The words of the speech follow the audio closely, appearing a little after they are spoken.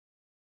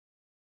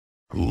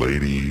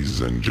Ladies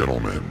and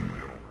gentlemen,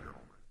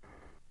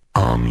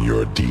 I'm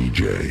your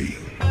DJ.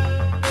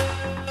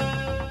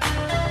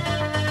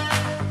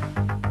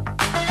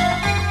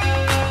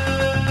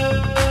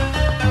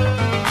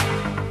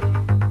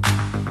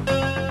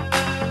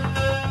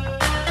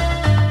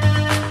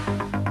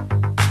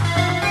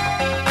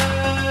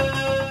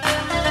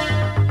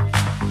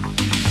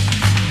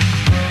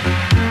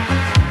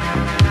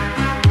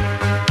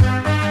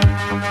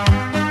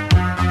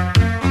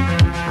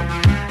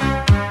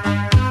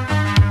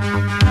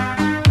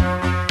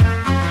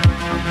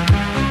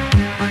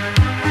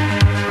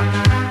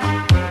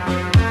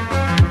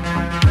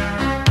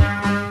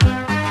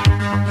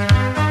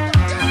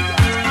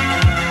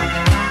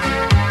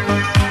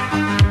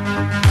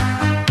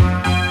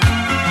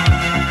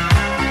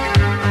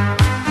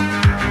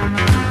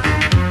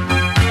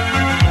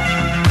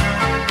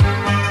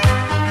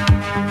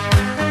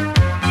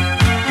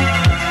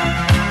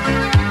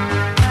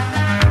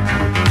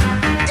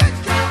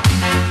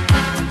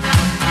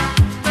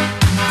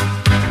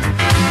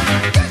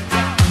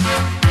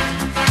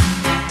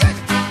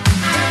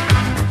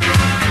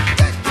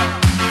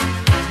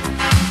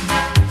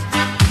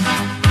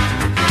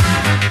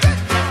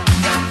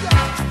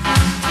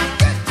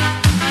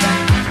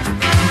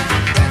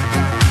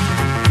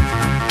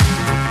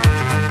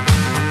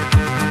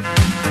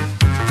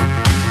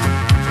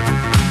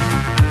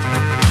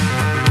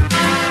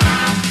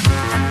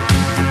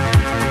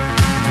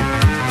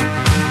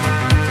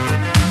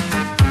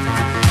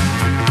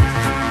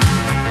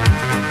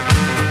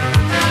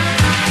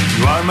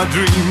 My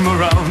dream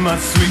around my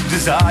sweet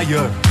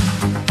desire.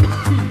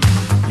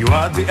 You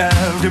are the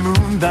elder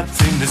moon that's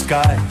in the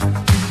sky.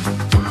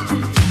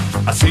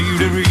 I see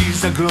there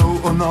is a glow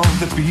on all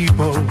the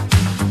people.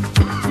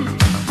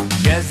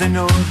 Yes, I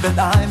know that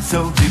I'm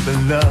so deep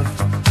in love.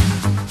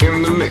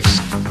 In the mix.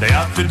 Day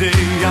after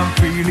day I'm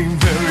feeling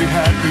very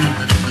happy.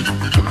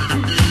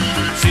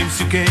 Since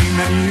you came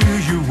I knew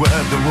you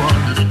were the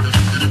one.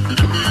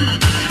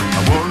 I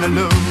want a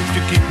love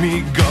to keep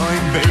me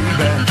going,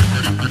 baby.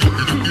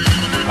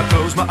 I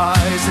close my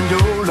eyes and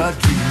all I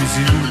dream is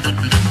you.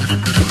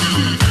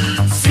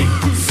 Sing,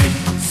 sing,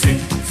 sing,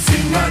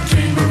 sing my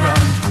dream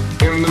around.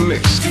 In the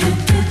mix. Do,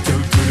 do, do,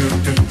 do,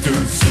 do, do, do,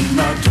 sing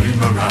my dream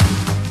around.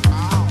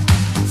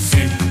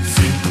 Sing,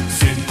 sing,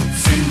 sing,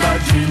 sing my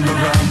dream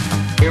around.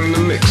 In the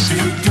mix. Do,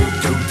 do,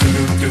 do, do,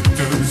 do,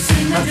 do,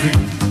 sing my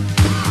dream.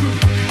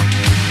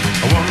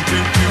 I want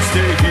you to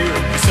stay here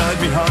beside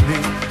me,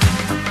 honey.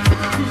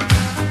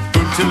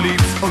 Put your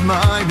lips on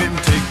mine and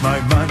take my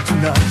mind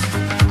tonight.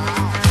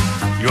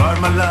 You are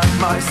my light,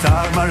 my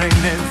star, my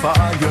rain and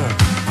fire.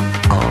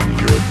 I'm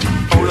your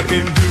DJ. All I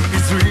can do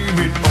is dream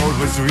it,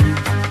 always dream.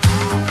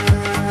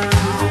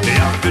 Day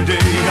after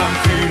day I'm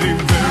feeling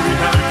very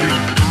happy.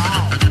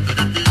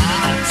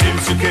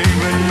 Since you came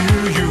I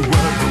knew you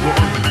were the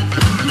one.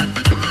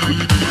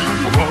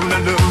 I wanna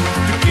know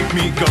to keep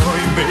me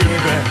going,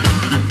 baby.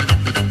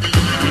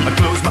 I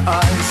close my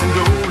eyes and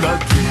all I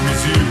dream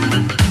is you.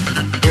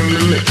 In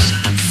the mix.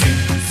 Sing,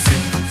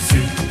 sing,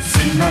 sing,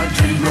 sing my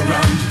dream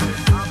around.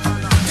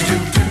 Do,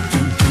 do,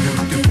 do, do,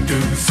 do, do,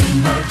 sing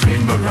my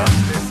dream around.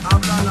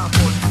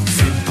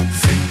 Sing,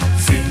 sing,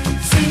 sing,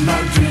 sing my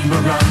dream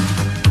around.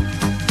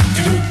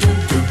 Do, do,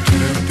 do, do,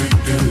 do,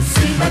 do,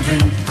 sing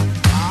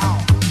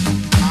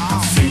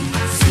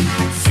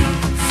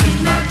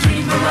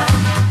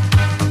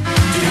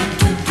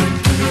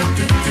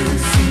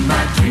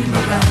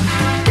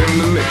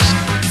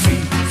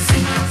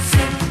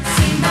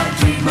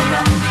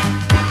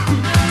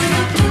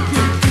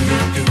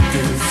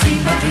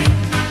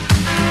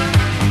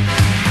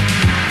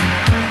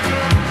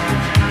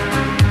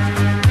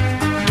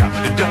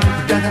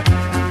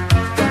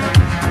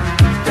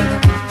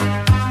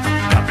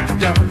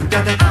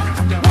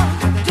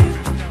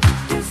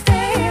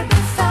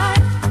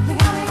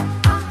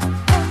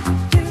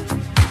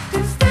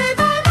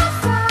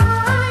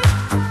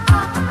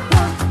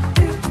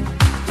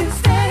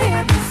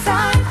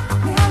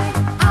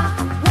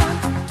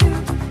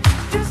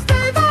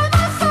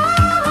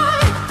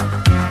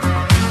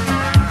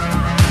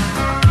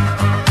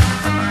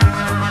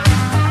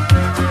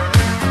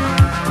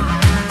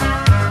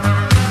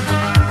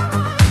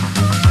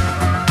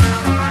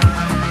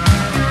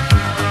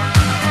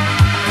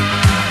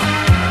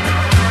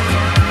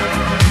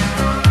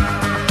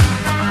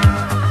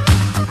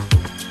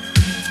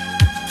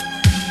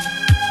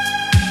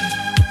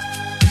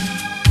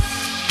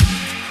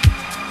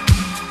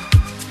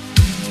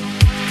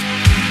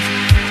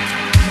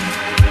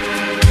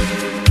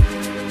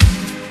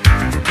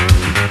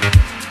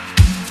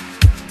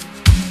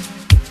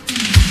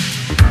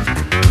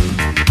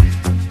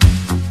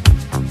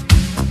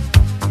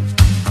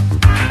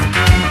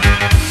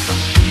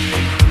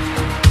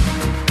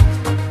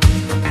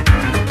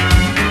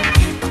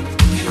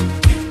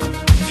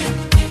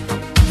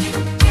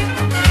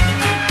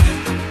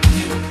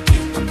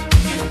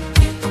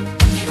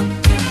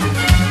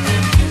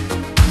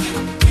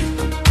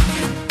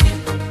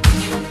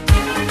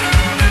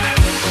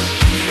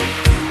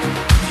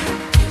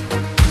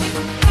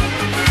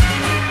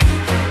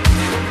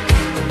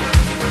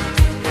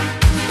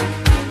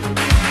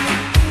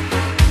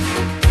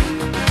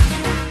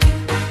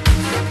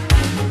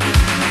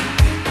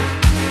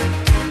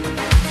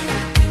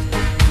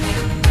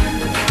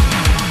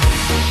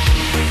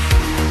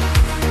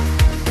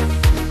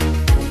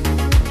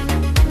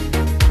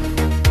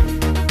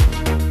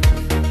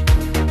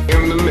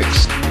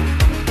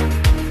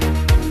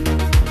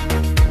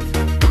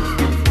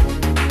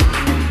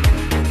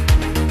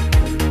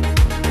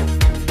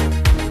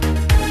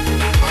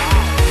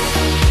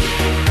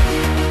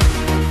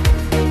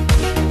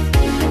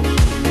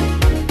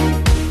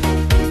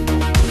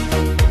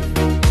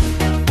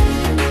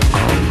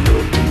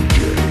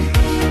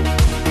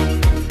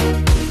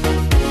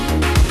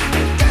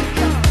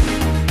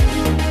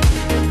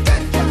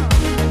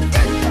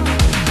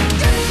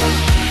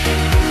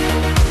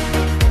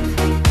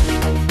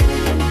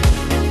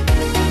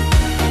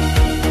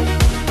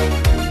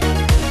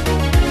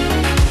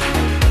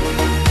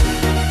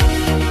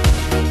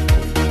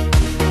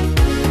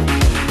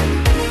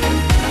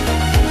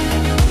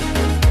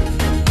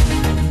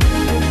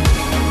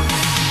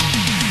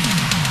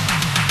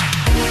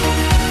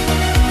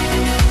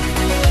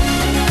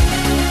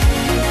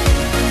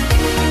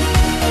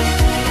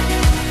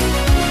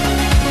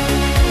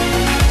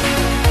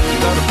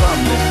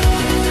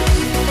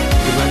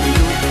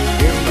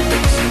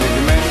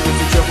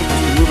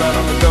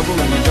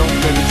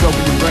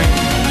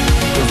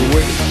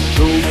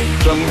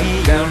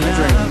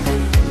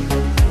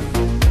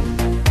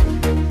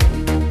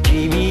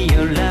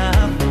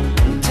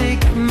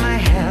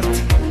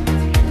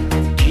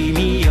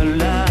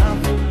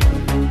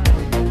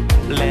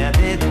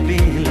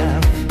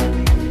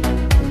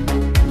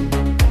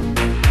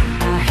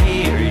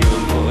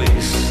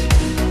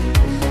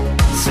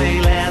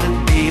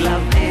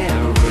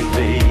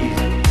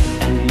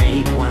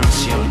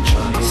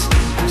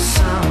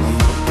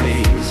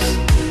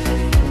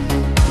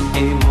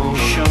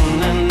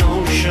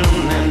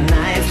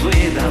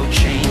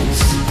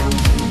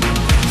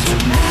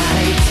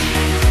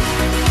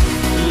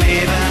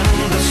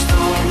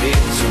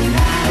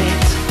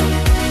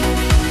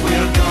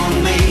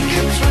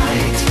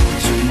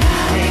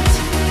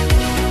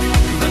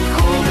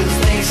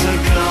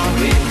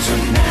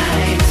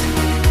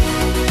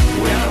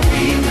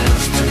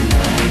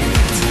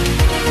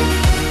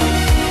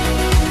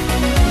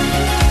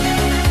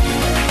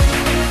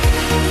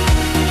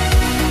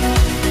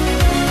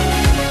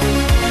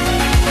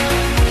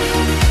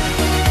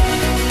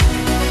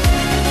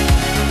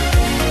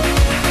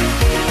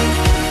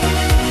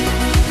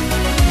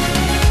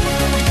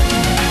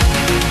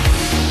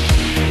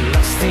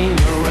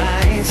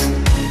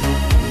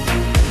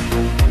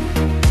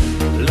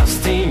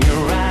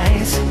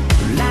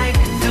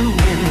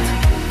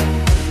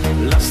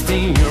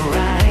in your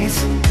eyes.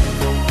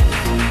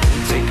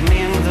 Take me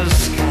in the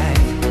sky.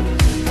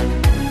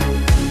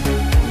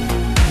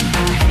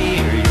 I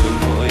hear your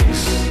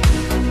voice.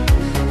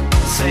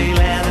 Say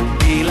let it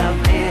be love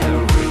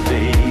every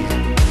day.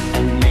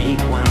 And make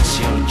once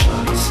your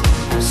choice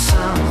a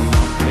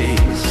summer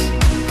place.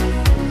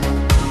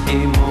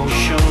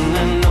 Emotion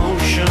and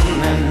ocean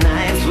and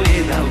nights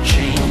without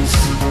chains.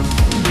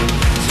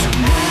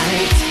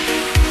 Tonight,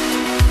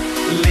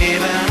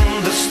 living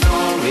the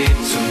story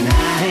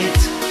tonight.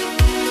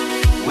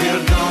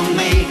 We're gonna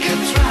make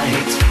it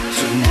right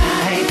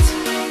tonight.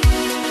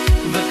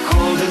 The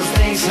coldest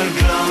days are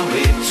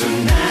glory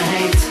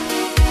tonight.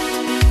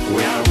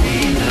 We are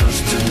winners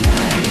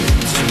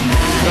tonight.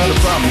 Not a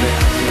problem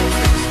there.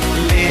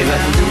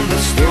 Living the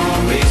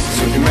story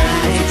If your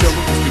man gets in tonight.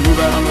 trouble, just to move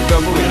out on the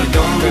double, and you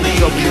don't let it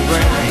trouble your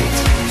brain.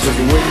 Just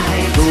the way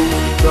it goes,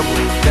 trouble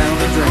down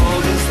the drain.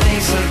 Coldest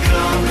days are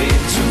glory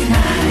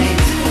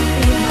tonight.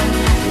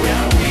 We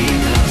are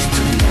winners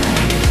tonight.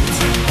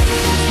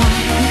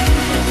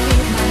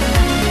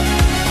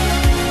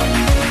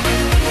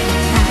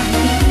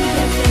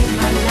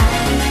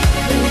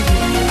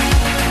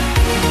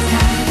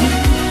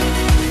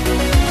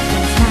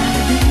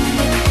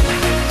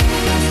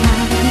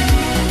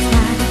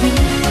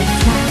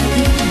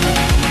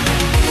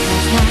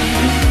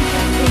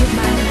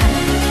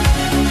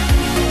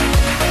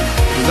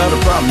 There's not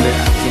a problem that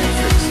I can't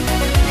fix,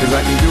 'cause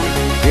I can do it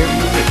in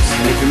the mix.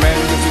 And if your man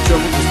gets in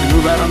trouble, just to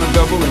move out on the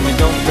double, and you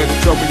don't let it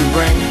trouble your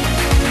brain.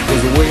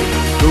 There's a way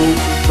goes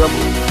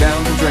trouble down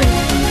the drain.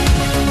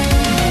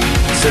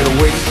 Said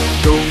away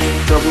goes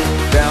trouble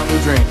down the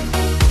drain.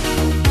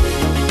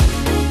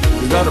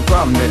 There's not a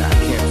problem that I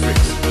can't fix.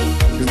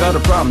 There's not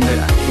a problem that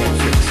I can't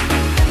fix.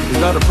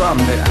 There's not a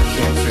problem that I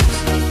can't fix,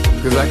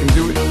 'cause I can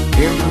do it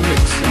in the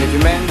mix. And if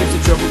your man gets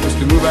in trouble, just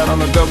to move out on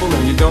the double,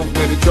 and you don't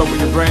let it trouble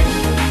your brain.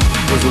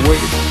 There's a way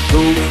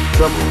goes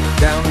trouble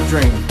down the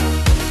drain.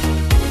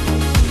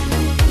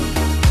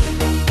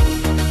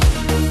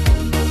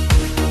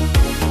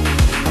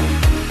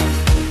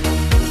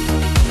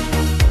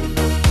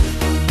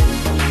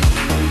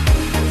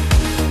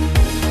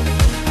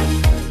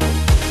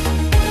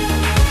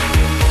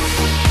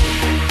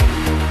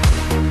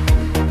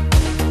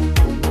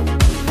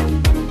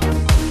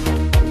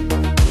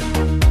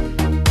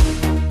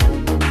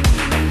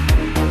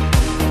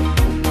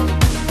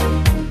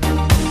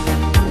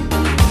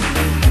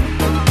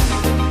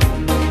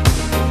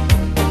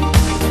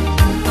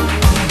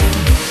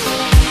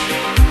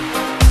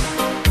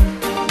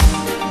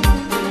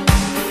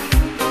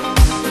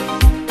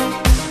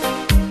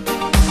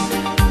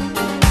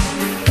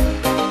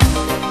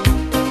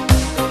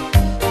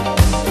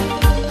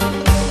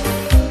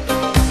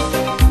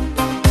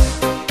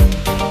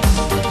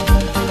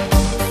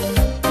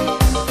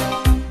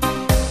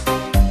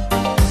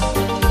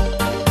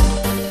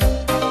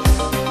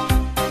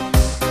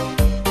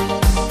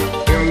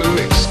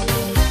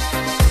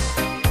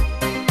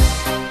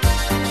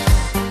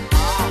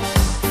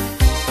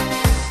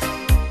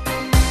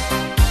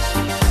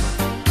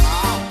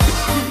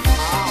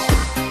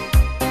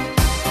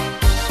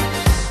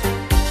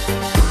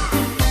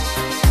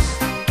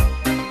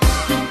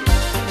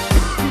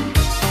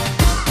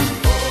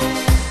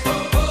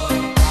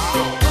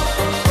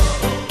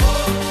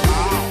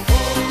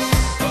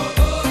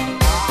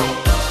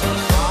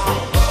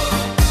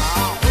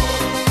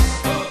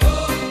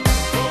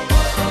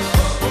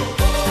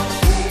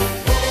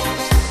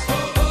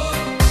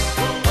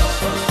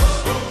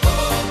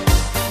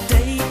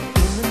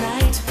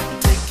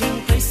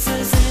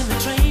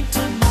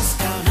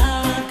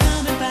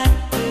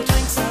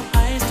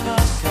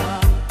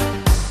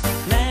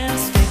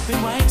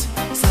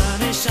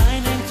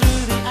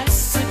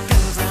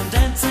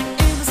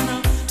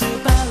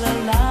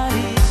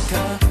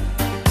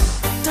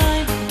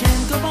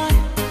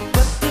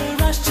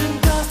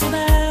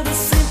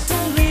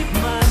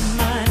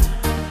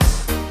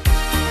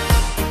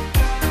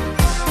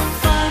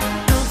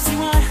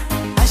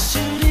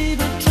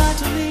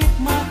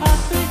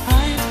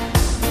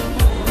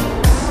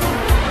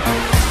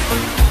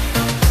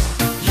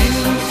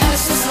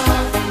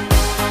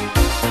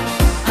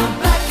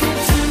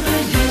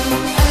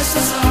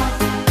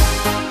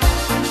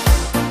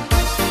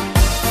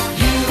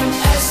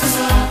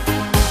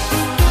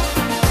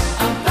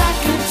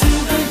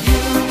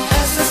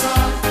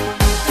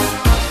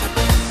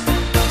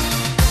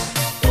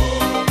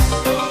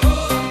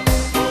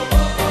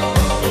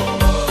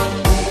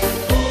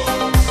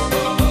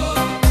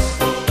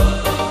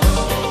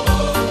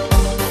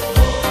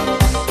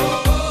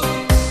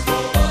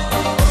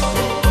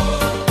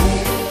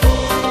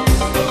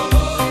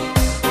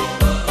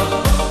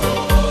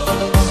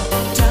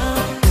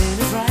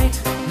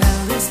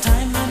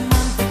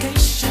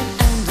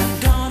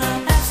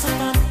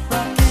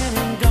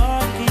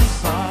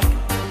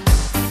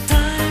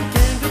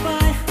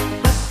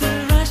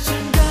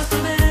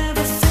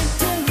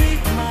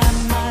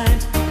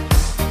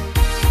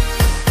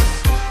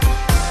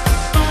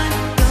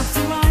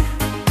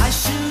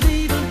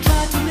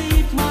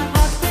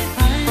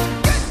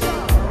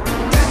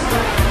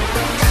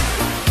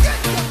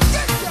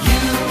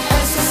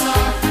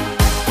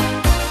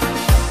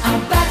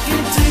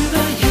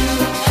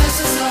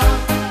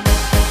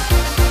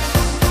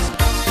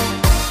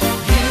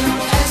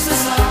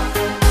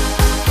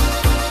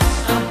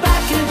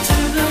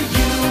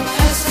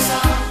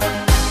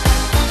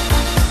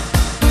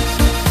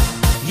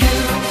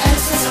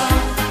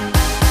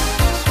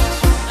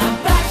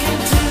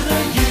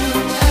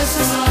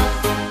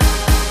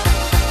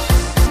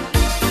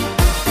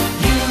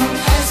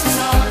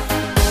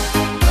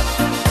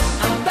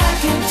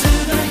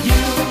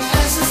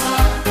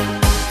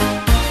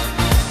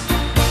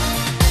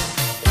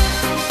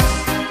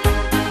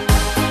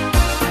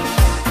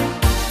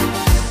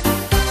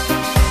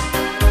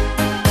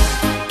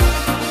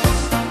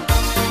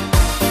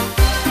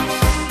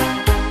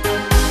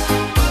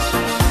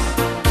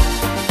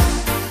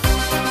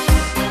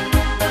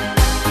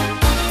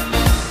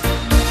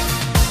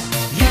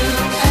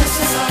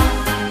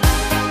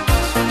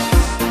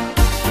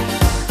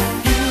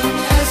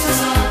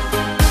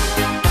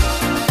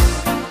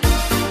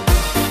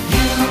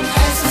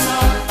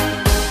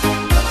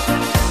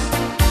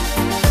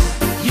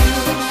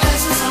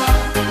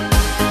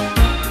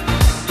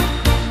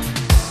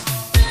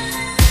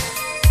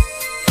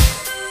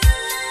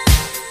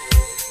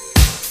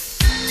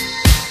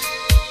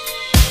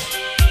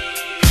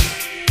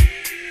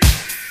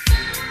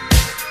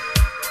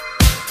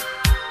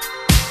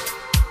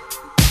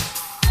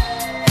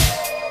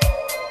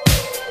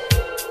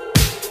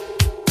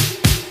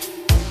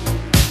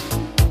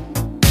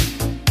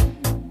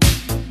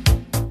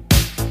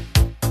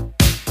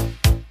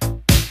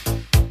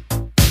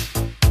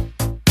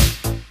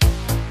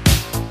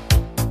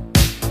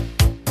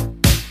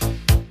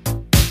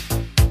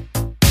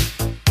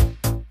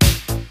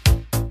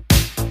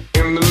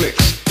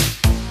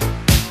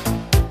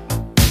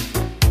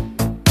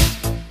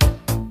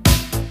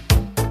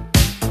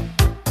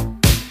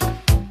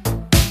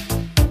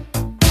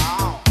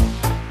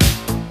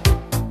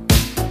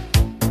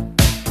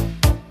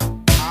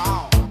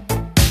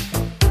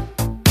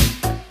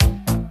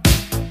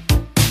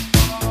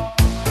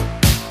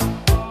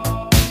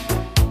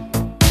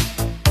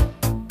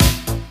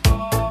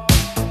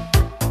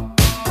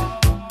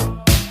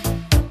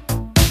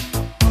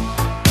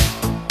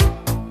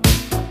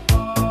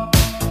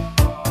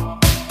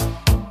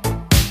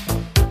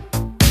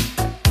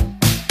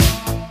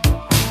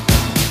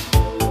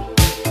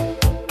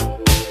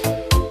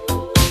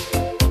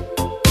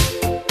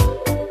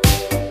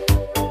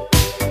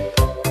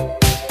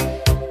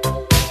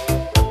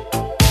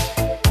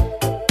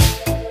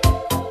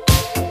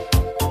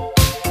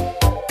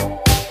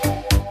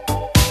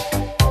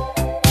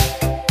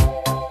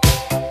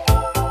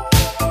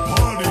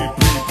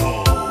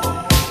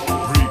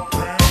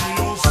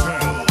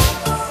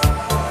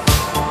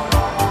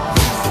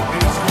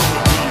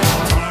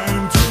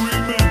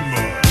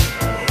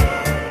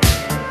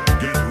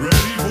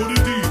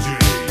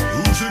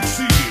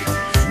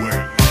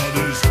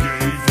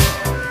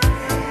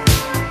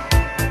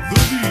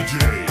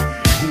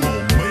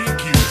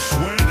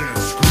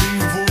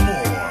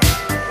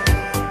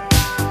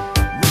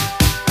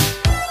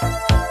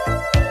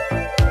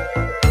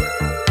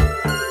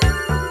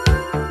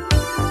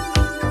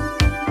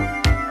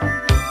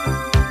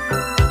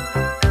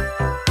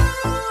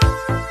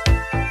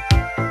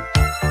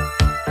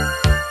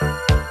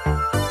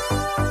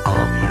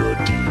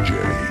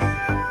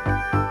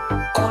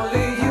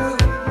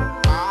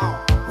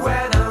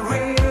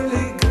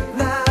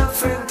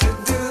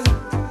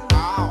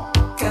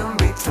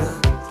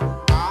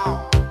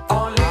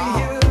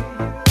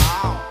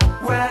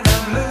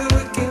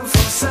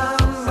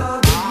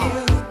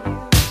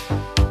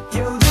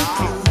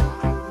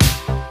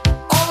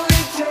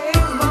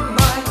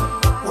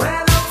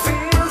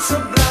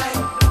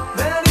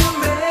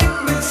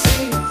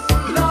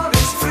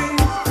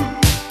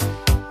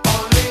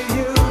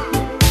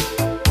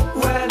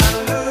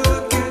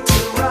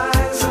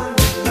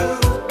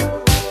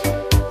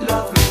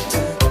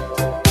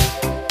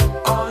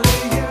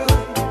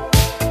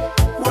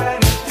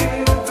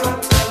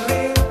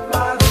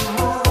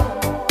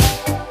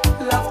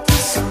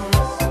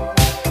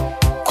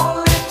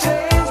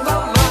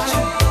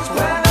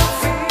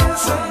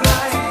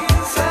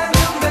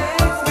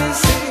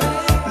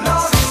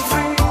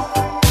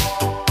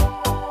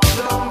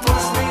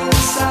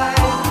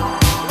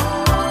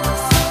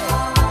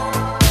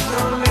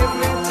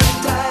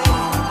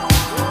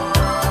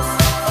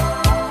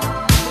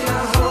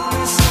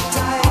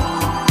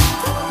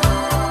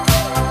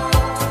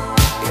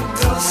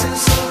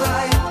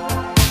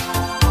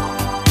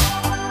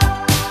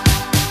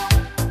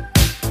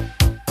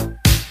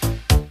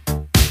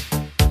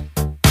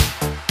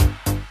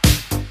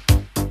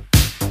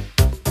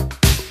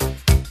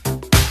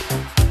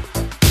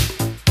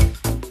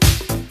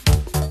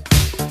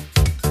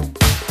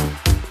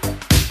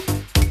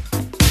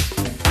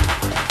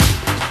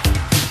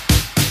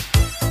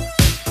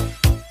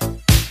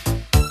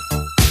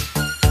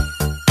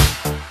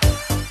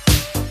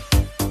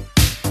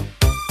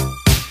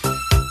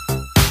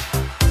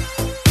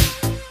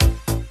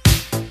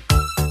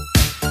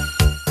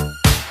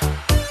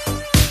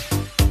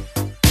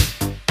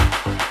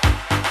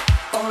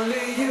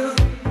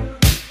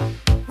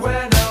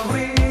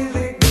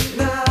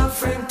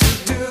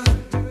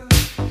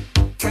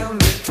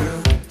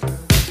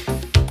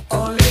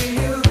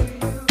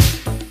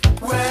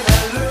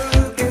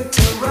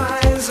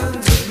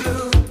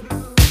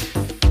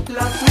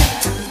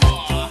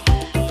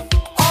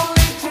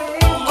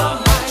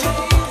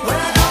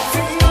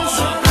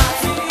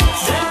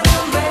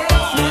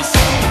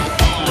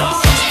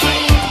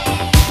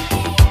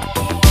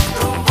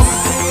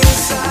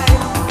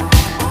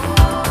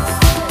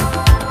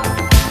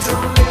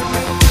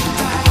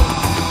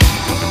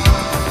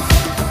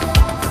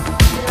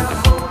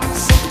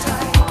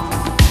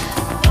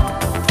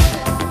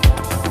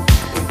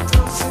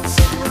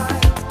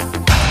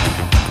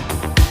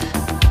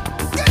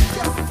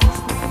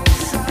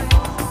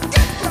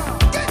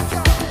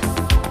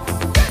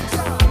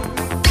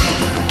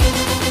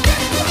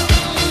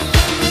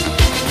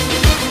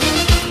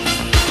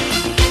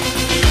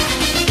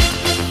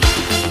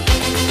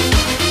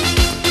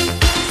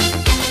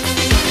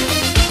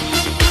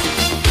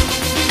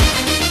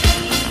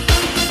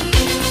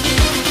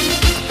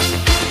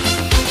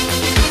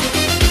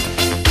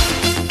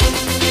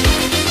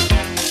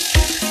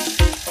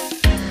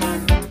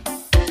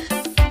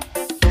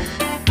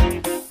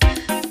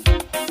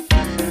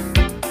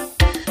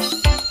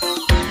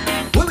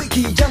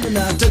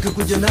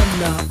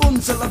 Sabina,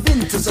 unsa la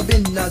vinta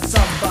Sabina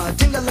Saba,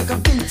 tingala ka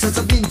vinta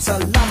Sabina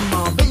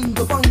Lama,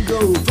 bingo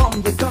bongo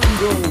from the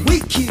Congo,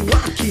 wiki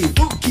waki,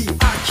 buki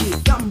aki,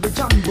 gamba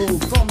jumbo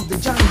from the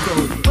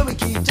jungle,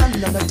 wiki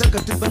janna na taka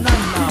to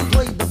banana,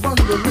 play the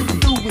bongo, let's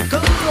do it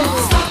Congo.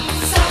 Stop,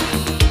 stop,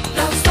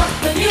 don't stop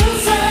the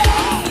music.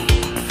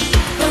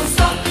 Don't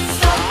stop,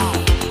 stop,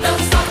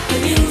 don't stop the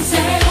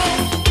music.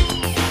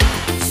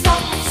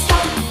 Stop,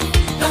 stop,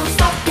 don't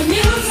stop the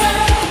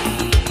music.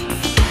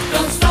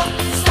 Don't stop,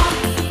 stop,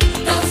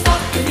 don't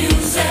stop the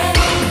music.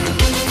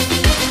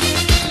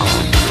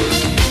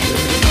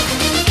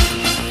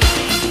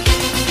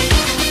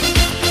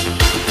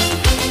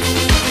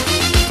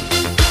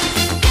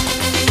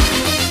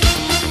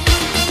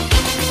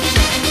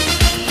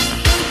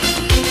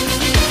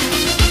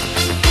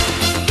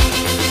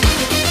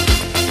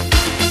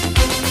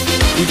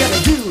 You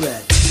gotta do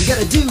it, you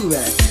gotta do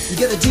it. You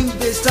gotta do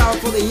this style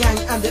for the young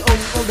and the old.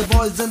 All the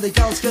boys and the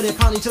girls got their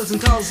ponytails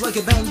and calls like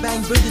a bang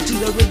bang booty to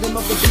the rhythm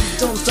of the beat.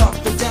 Don't stop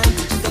the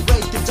dance to the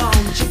break of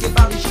dawn. Shake your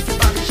body, shake your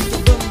body, shake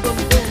your boom boom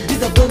boom. Do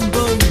the boom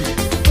boom,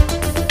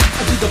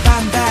 I do the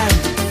bam bam.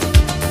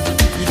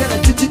 You gotta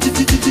do it.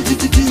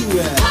 Do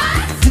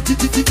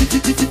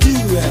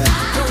it.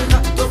 Going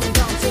up, going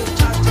down, say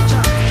cha cha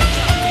cha.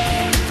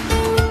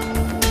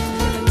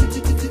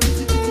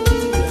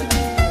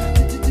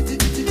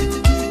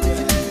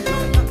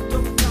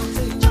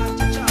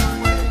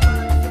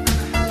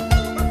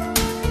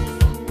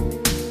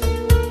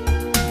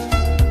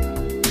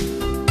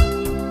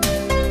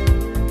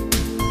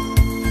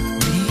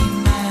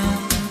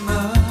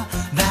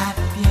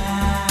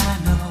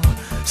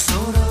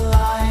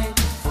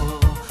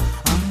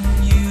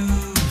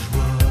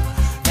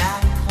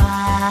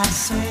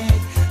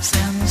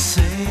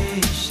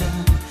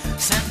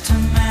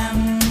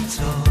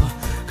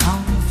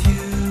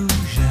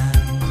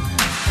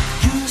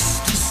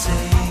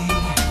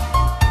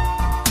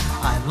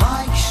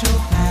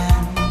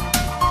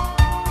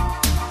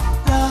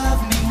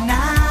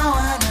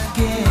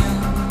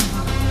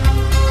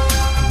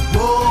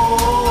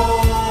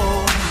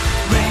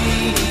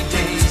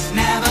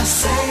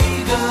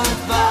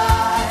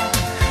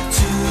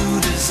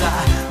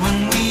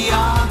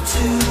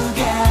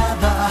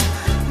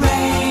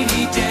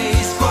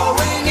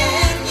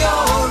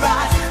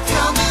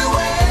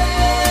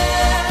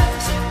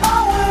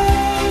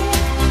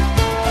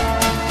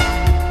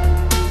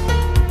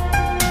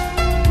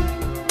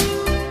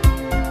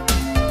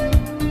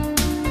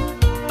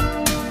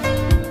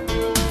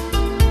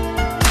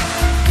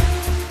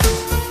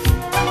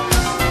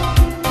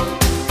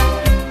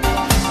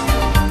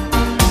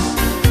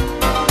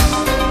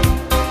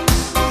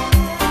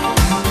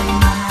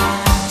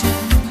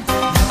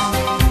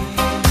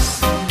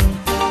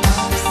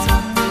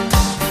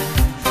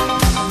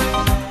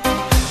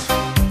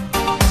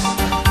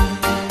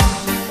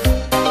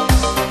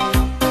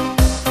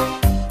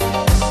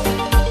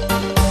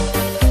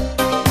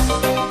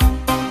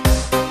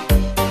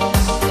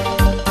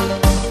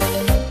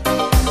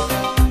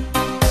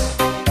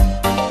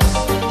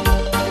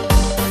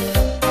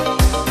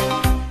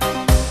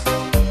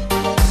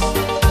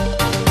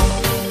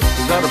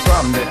 Not a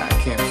problem that I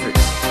can't fix,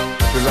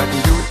 cause I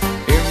can do it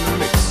in the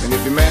mix. And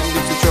if your man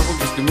gets in trouble,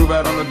 just to move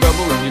out on the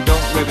double, and you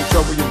don't let it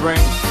trouble your brain.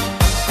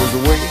 Cause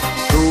the way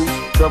goes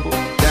trouble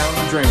down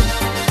the drain.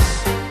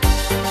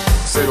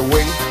 Say the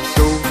way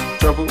goes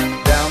trouble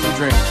down the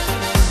drain.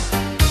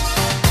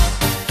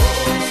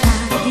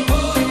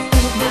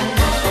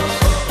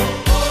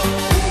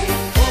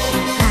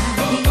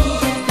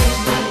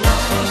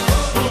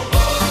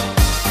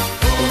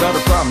 There's not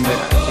a problem that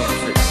I can't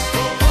fix.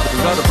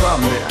 There's not a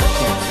problem that I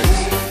can't fix.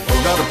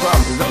 There's not a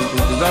problem, there's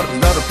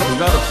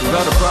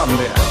not a problem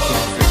that I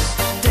can't fix.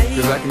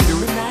 Cause I can do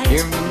it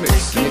in the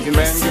mix. And if your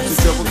man gets in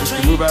trouble, just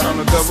to move out on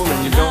the double,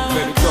 and you don't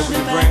let it trouble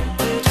your brain.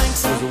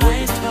 Cause the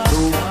way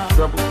goes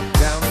trouble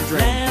down the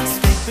drain.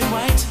 Landscape in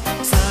white,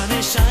 sun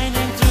is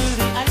shining through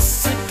the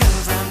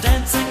icicles. I'm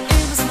dancing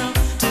in the snow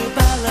to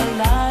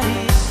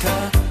balalaika.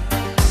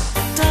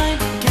 Time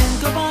can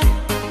go by,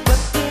 but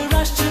the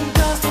Russian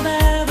girls don't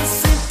ever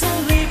seem to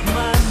leave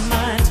my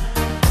mind.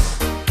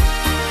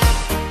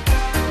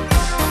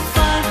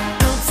 Fine,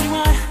 don't see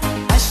why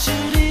I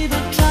should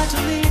even try to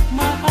leave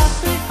my heart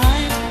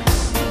behind.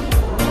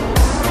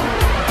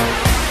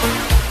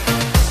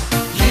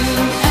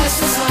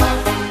 USSR,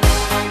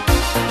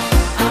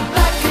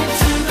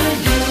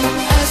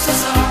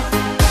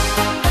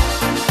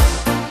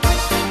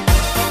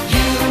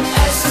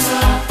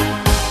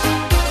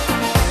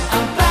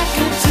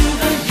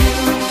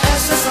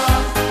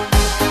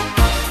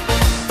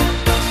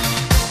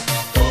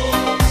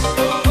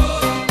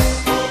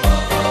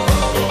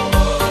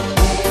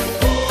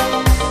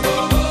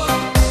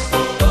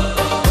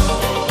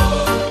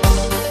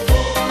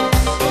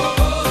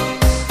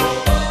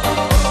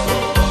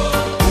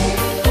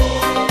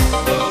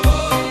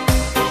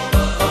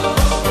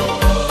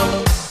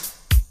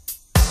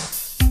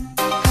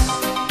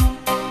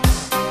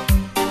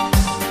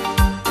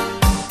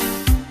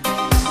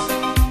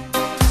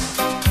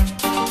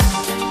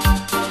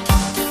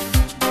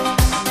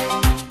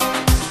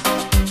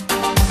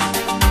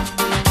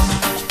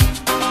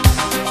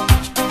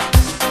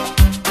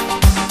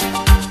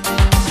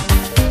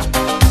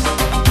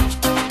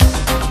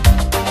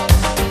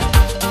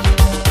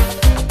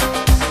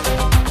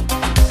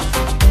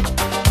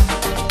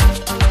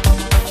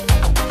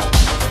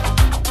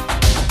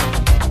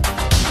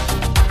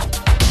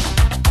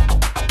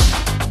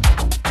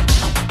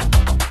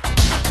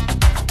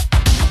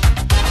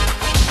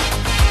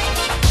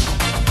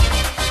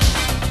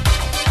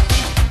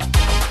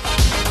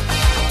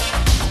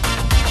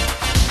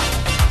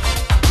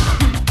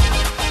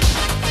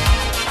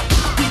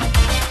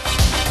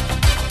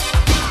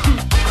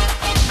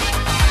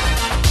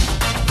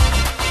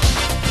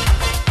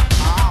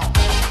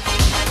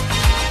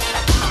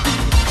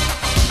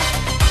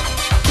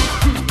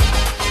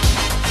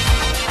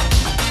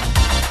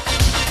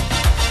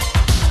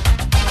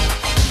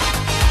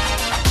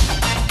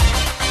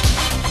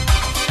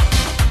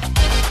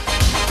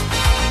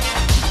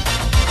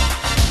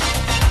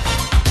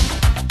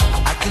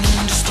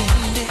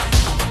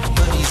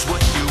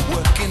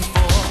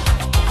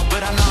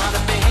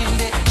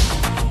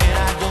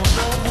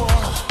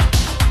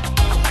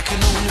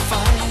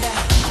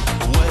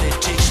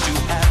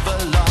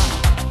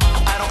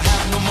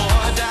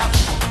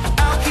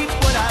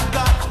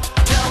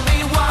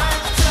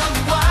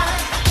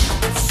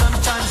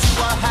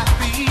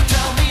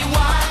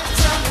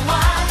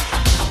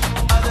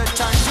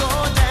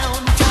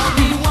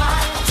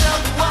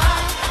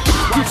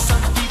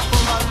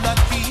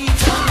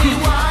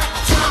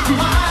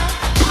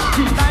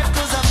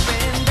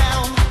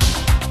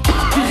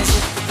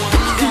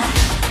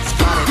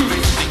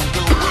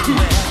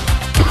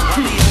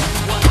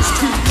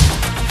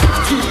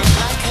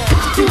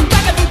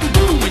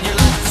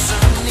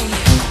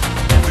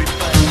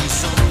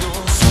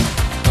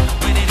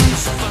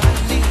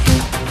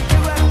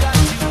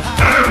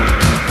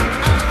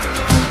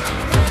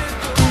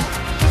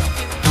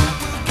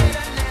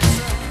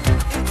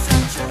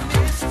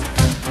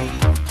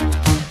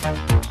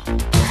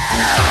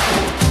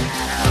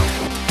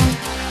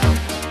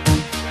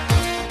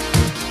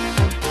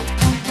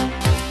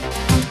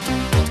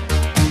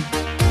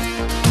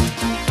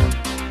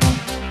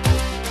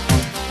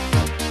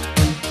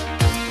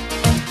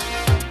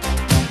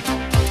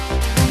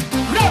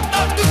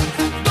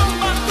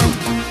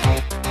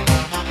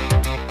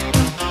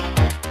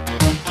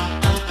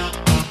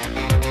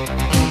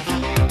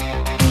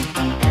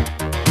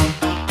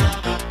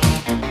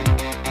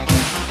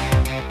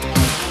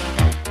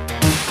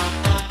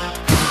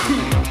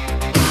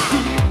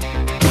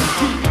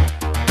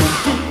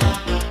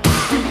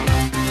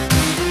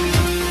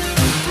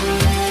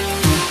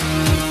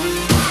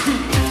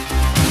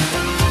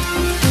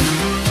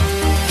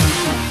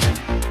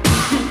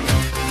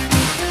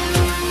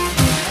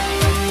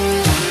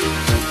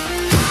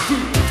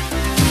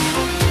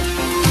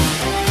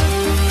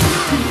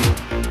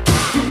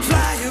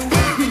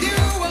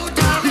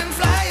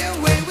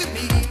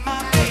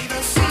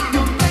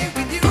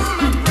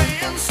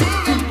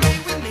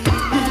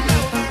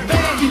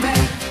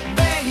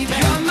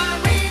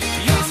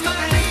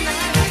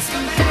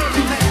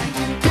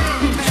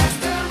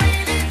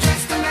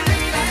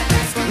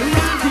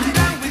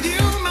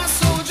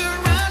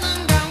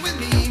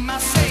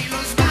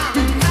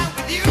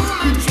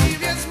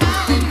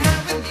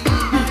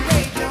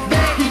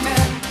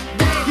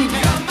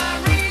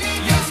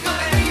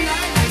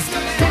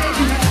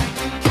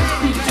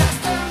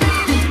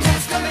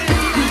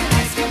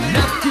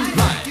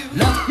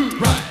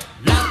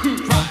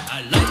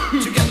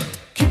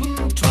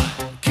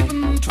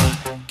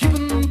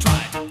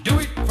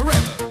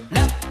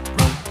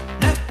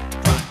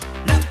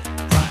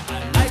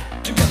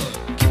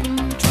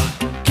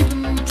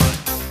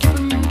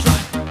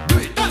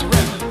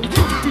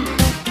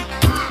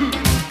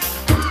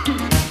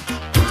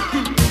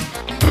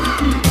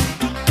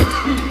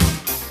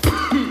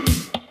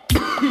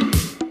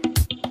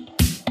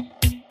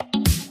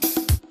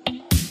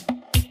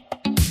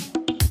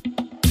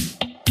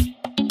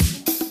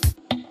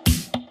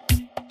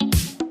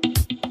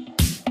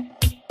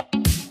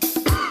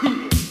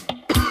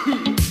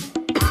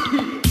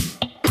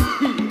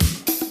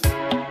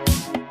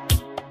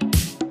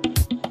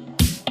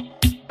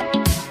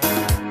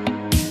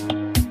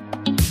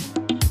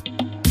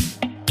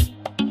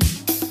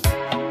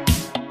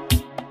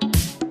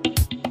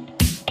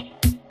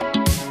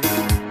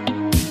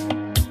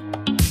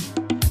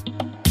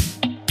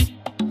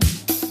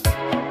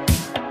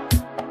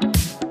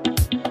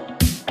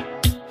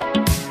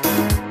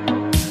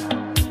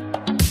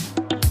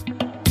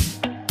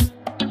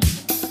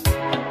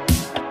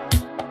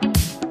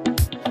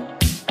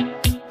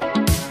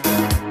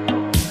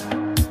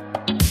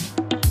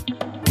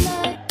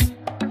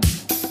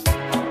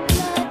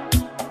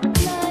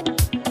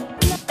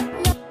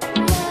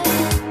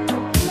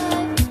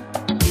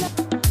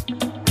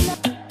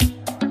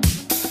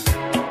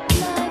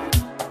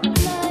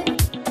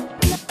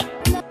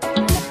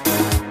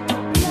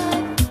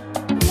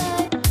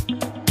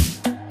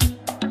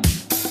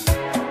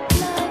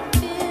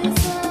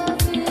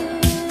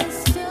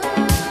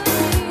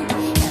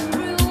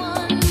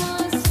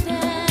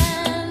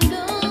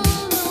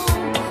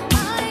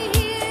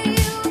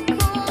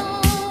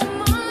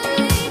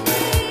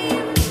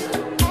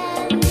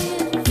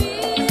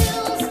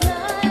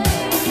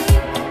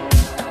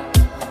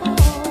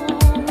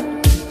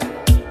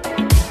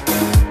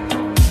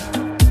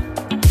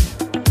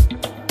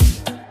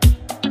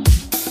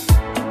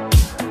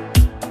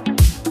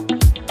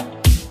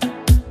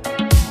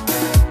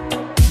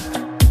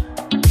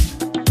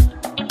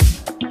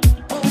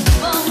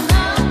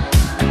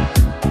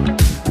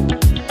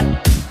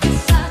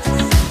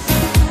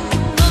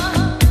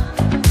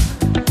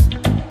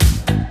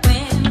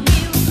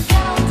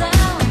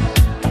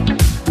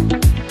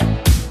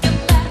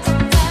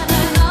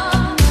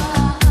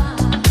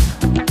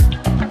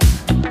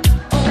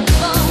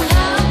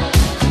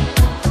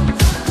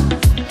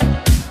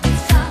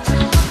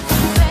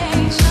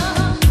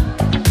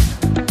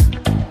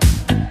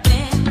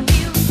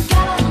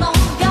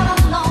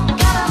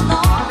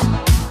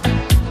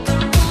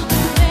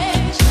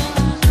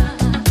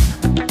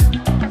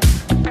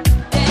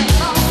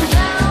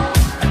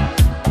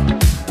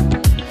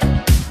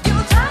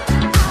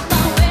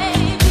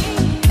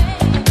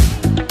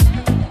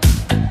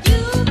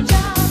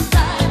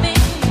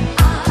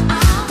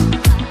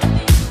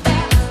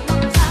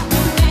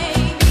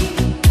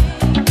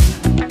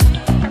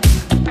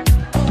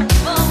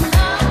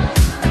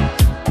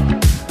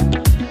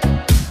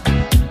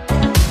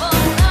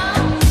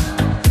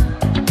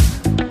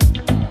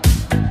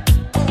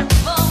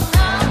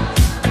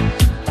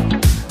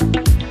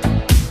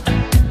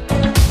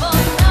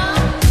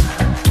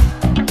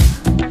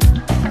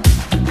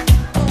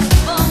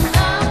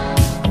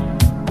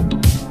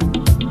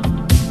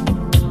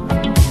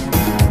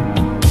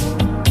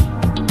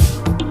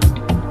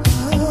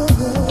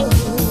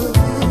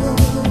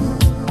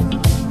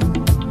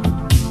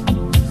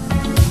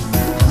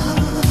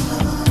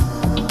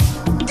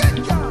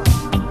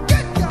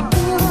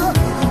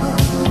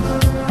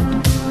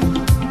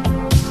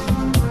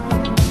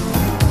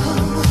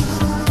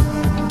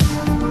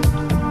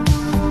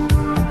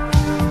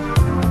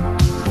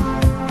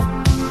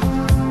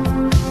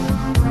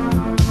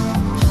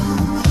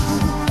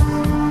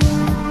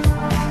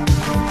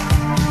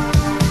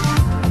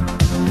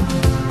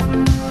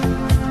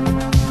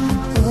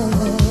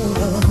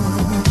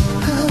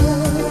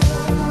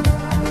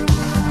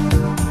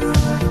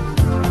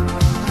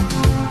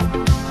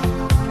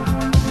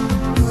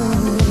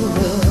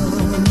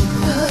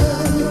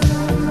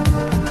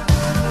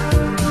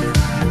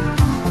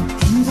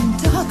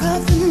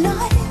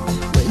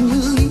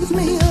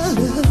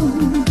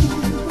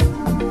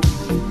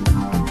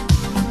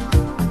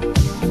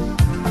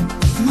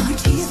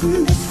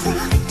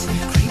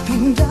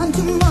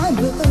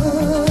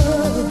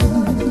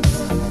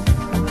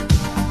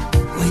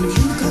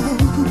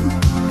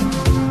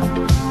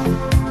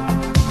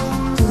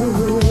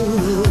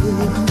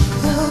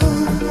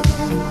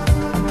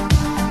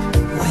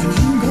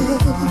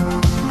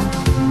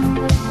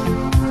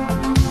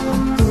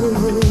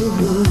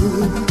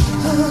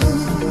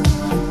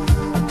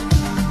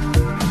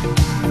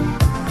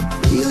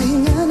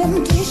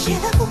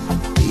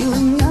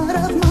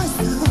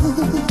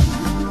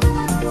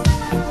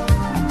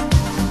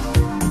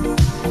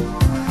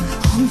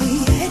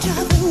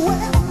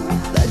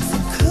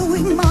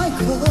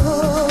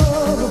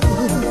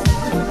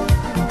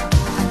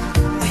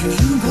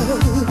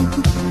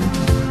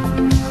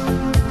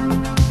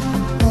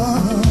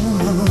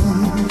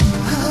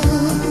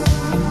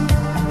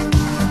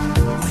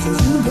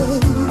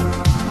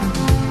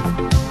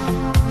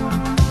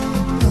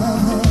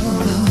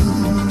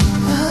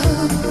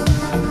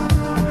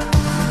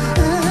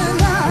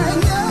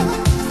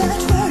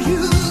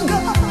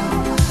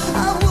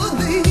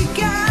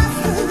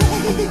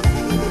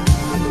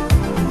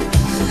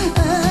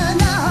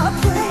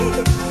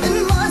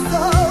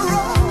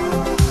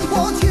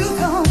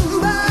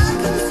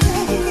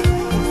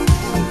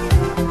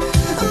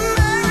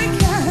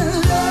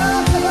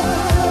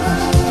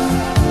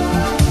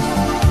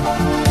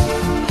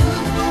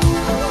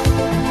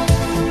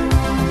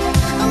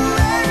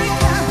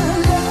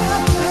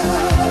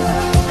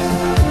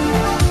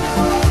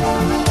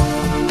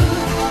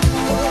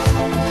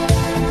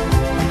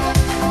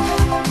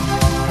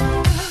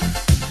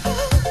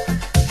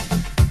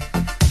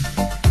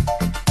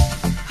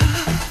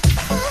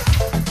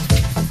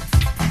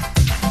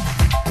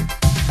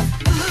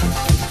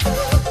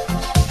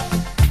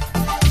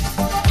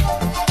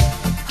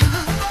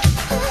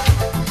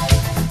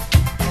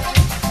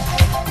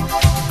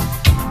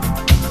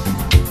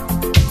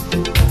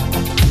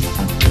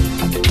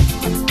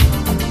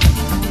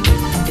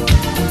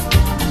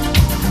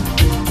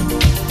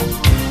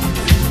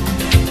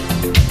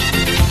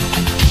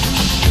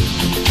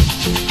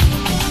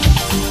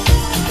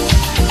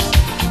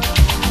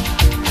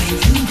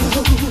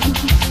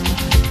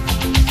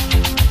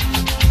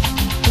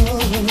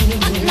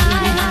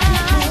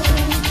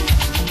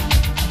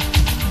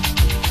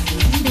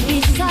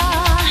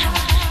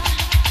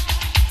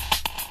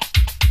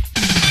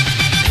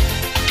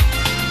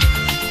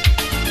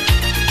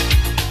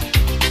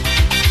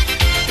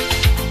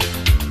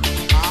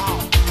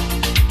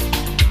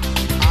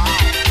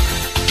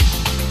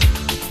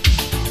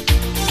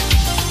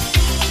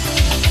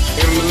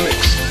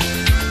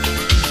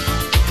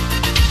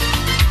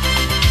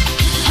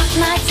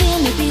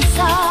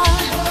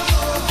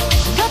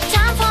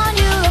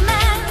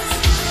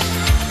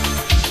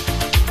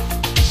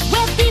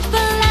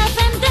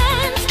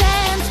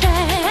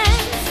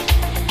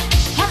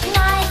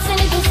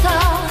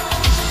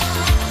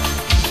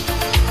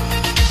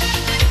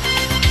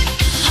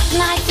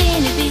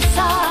 in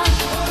Ibiza.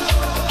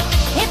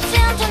 It's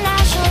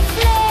international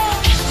flair,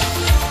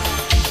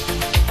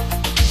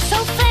 so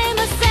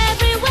famous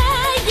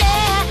everywhere,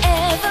 yeah,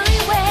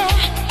 everywhere.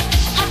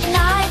 Hot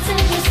nights in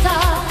Ibiza.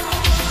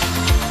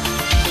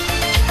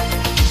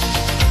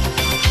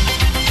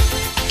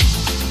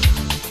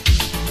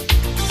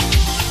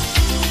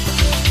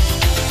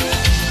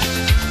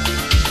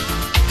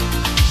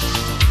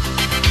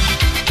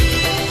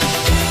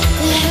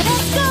 Let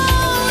us go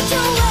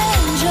to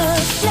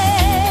Angel's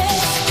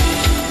place,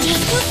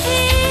 just to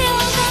feel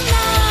the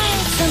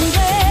night's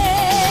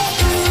embrace,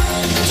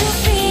 to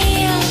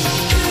feel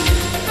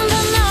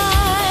the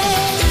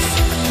night's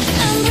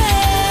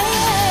embrace.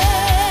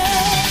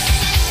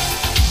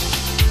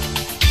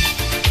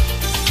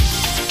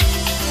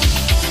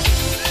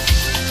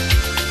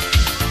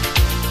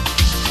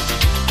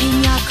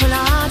 Pina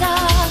colada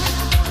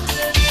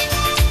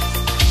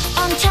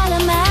on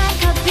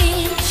Talamanca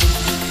Beach.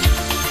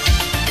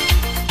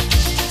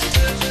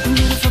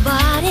 Beautiful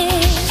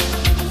bodies,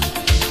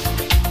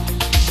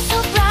 so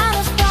bright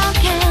as brown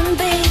can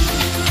be.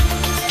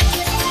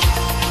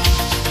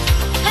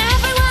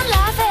 Everyone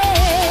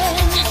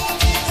laughing,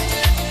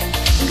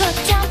 good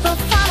tempo,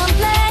 fun and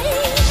play.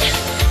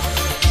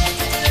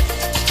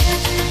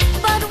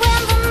 But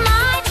when the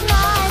night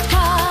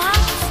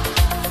comes,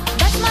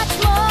 that's much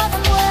more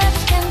than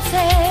words can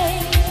say.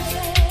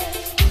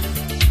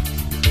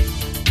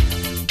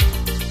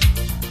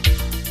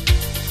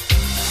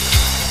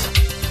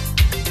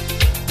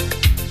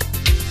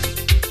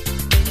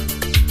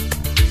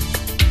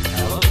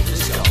 Hello,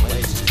 disco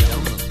ladies and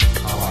gentlemen.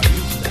 How are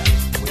you today?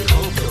 We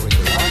hope you're in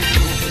the right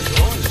mood to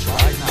join us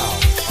right now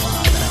on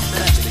our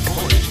fantastic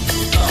voyage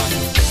into time,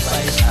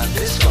 space, and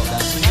disco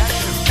dancing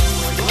action.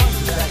 We're going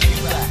to take you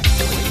back,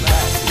 way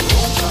back to the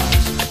old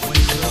times when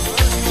you were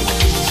first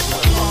introduced to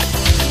a rock.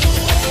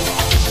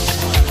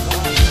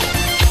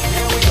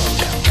 Here we go,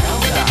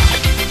 countdown.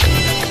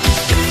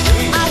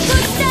 I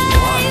could stay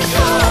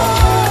for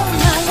all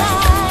my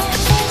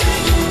life.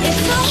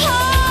 It's so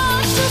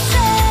hard to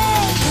say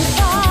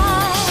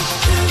goodbye.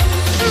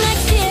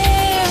 Next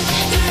year,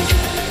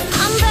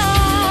 I'm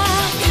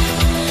back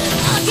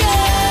again.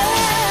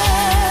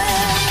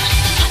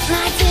 Hot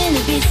nights in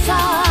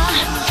Ibiza,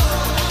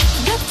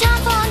 good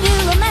time for new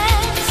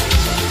romance,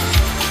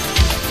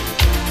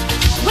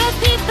 where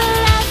people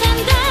laugh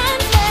and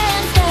dance,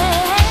 dance,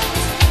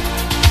 dance.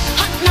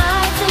 Hot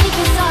nights in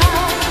Ibiza.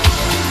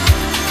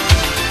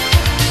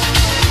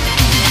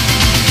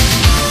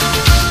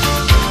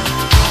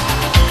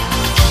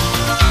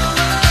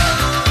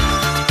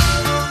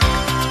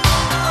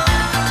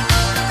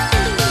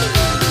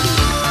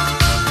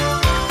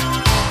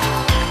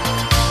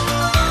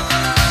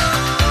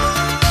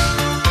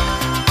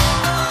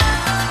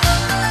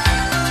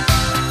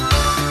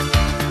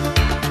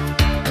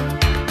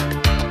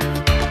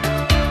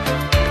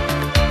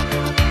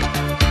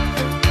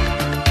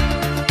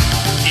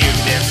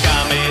 Evening's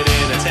coming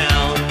in the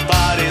town,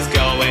 parties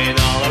going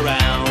all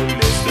around.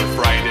 It's the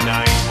Friday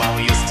night while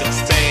you're still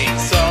staying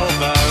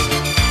sober.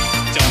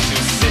 Don't you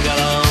sit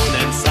alone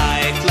and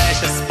sigh,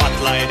 flash a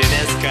spotlight in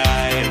the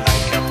sky.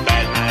 Like a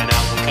Batman, I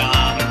will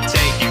come and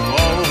take you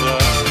over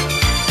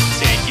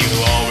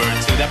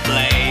to the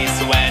place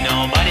where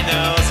nobody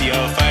knows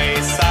your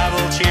face. I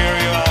will cheer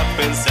you up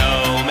in so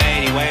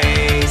many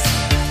ways.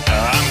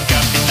 I'm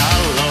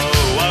Capitalo,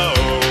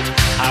 oh,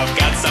 I've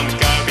got some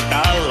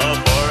Capitalo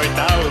for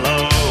Italo,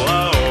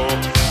 oh.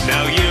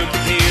 Now you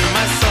can hear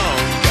my song,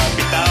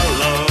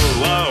 Capitalo,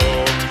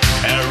 oh.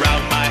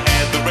 Around my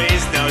head there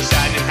is no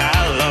shining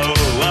halo,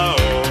 oh.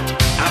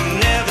 I'm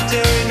never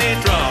doing it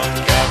wrong,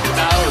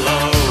 Capitalo,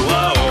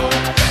 oh.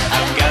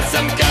 I've got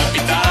some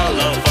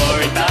Capitalo for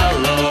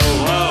Italo,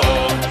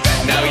 oh.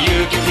 Now you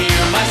can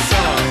hear my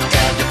song,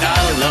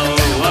 Capitalo,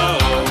 oh.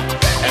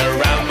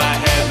 Around my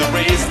head there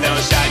is no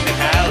shining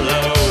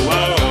halo,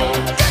 oh.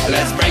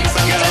 Let's break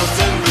some girls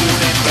and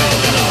music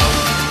roll along.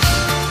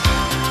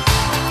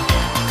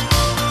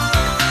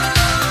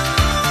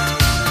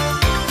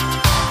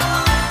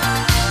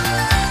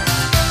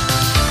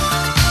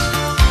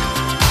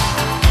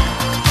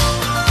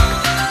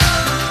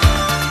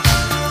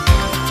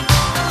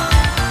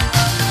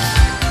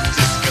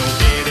 Disco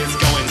beat is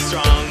going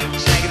strong.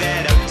 Check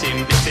that out, Tim,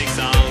 this big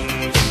song.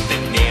 In the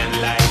neon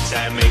lights,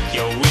 I make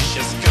your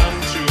wishes come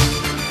true.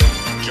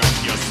 Drop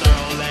your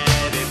soul,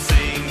 let it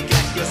sing.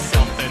 Get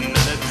yourself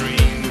another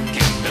dream.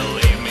 Can't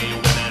believe me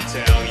when I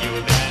tell you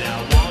that I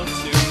want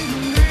to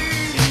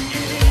take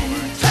you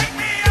over. Take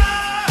me up.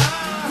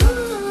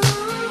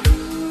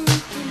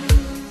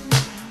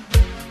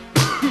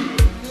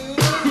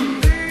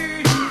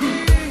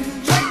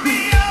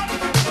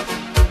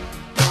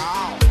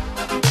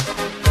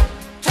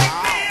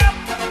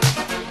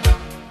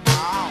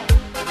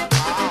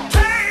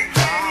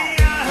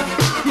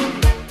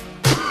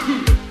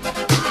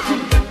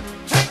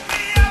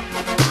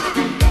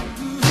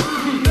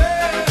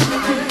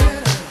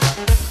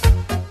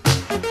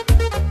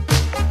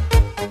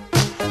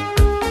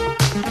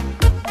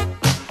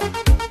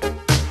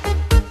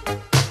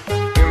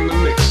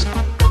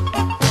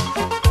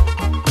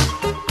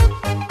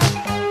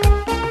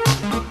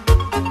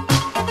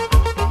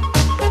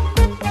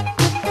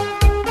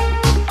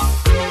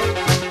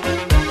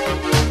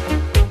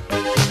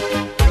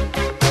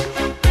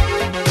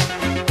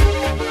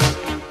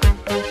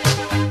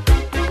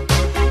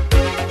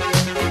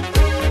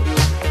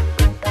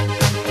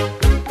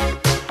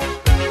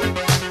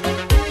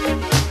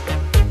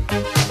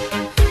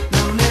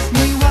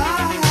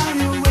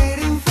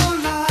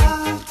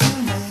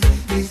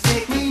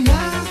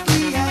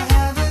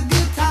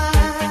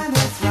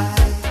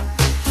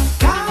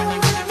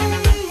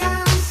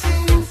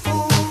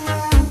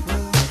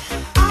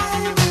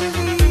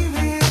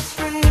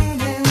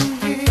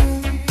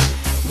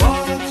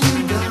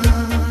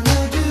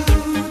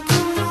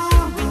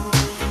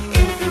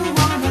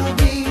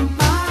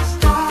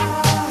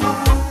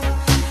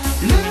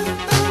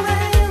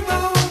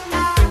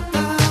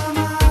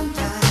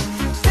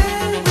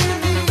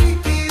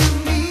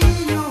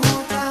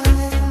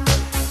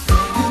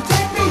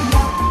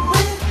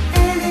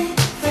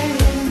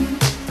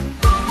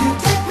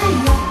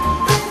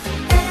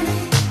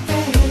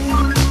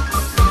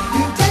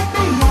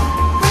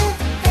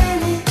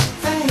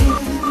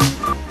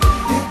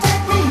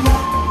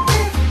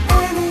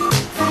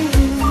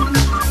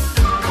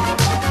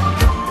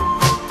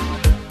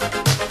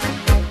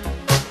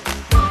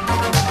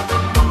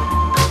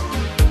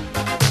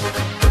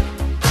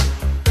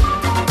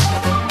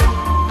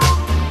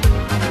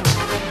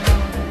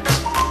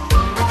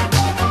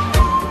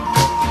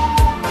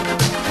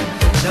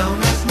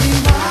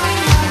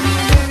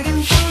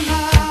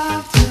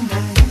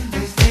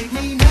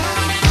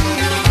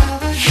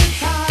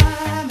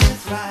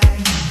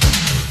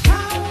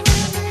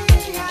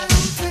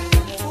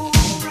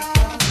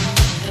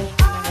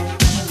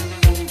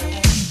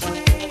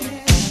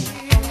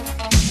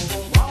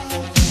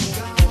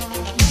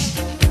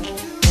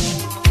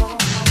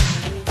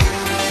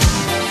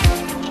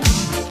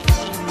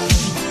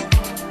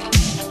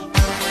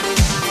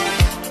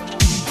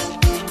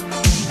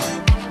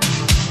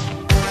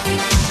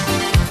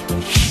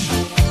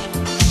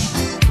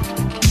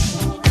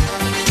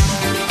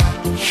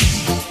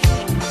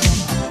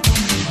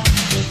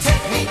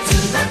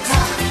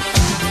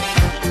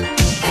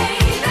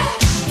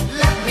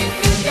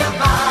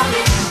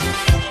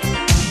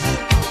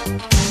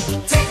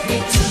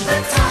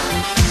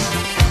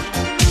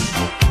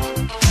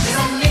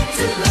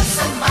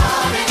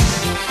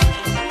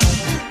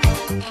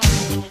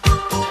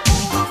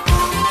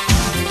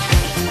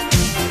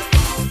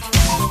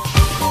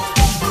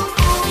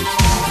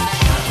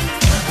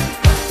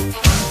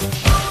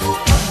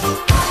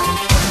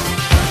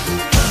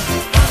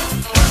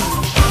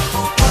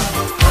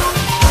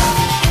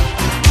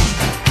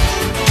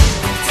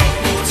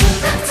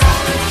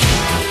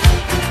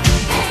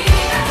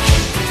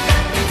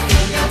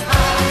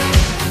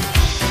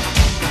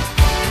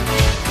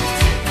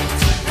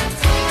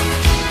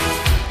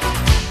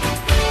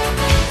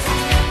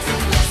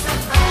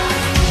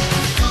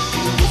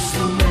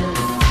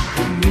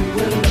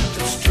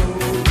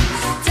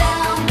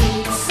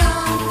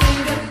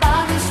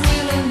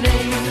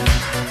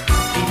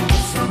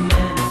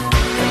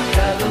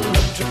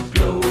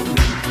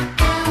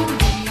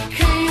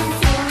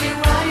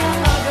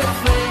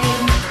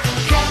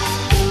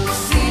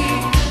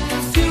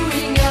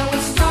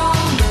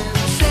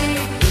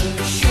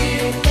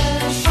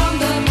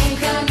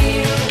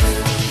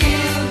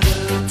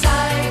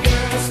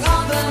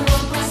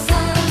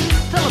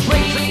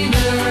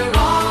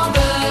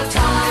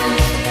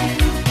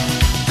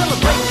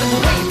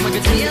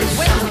 your tears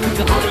wet. We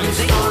took a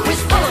holiday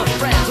with all our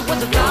friends. It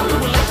was a time we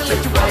would like to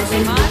let you rise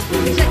in mind.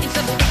 Exactly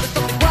 7 weeks or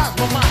something crossed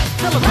my mind.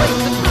 Celebrate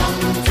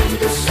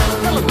the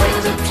celebrate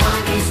the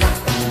time is up.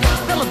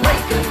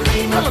 Celebrate,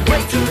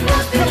 celebrate,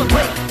 celebrate,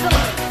 celebrate,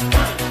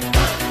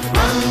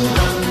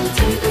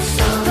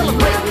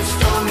 celebrate,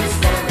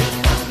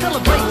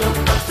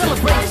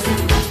 celebrate,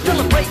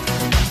 celebrate,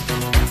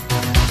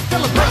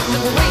 celebrate,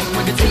 civil ways,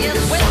 make a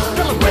tears wet.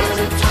 Celebrate,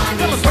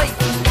 celebrate,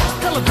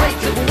 celebrate,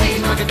 civil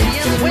ways, make a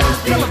tears wet.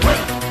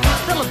 Celebrate,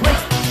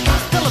 celebrate,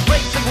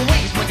 celebrate, civil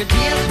ways, make a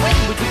tears wet.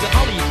 We took a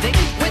holiday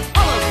with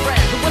all our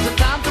friends. It was a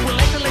time to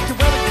relax and let you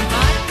well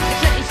behind.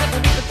 Exactly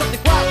 7 weeks or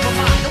something crossed my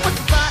mind. It was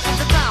a sign at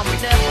the time we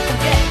never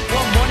forget.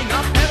 One morning I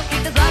had a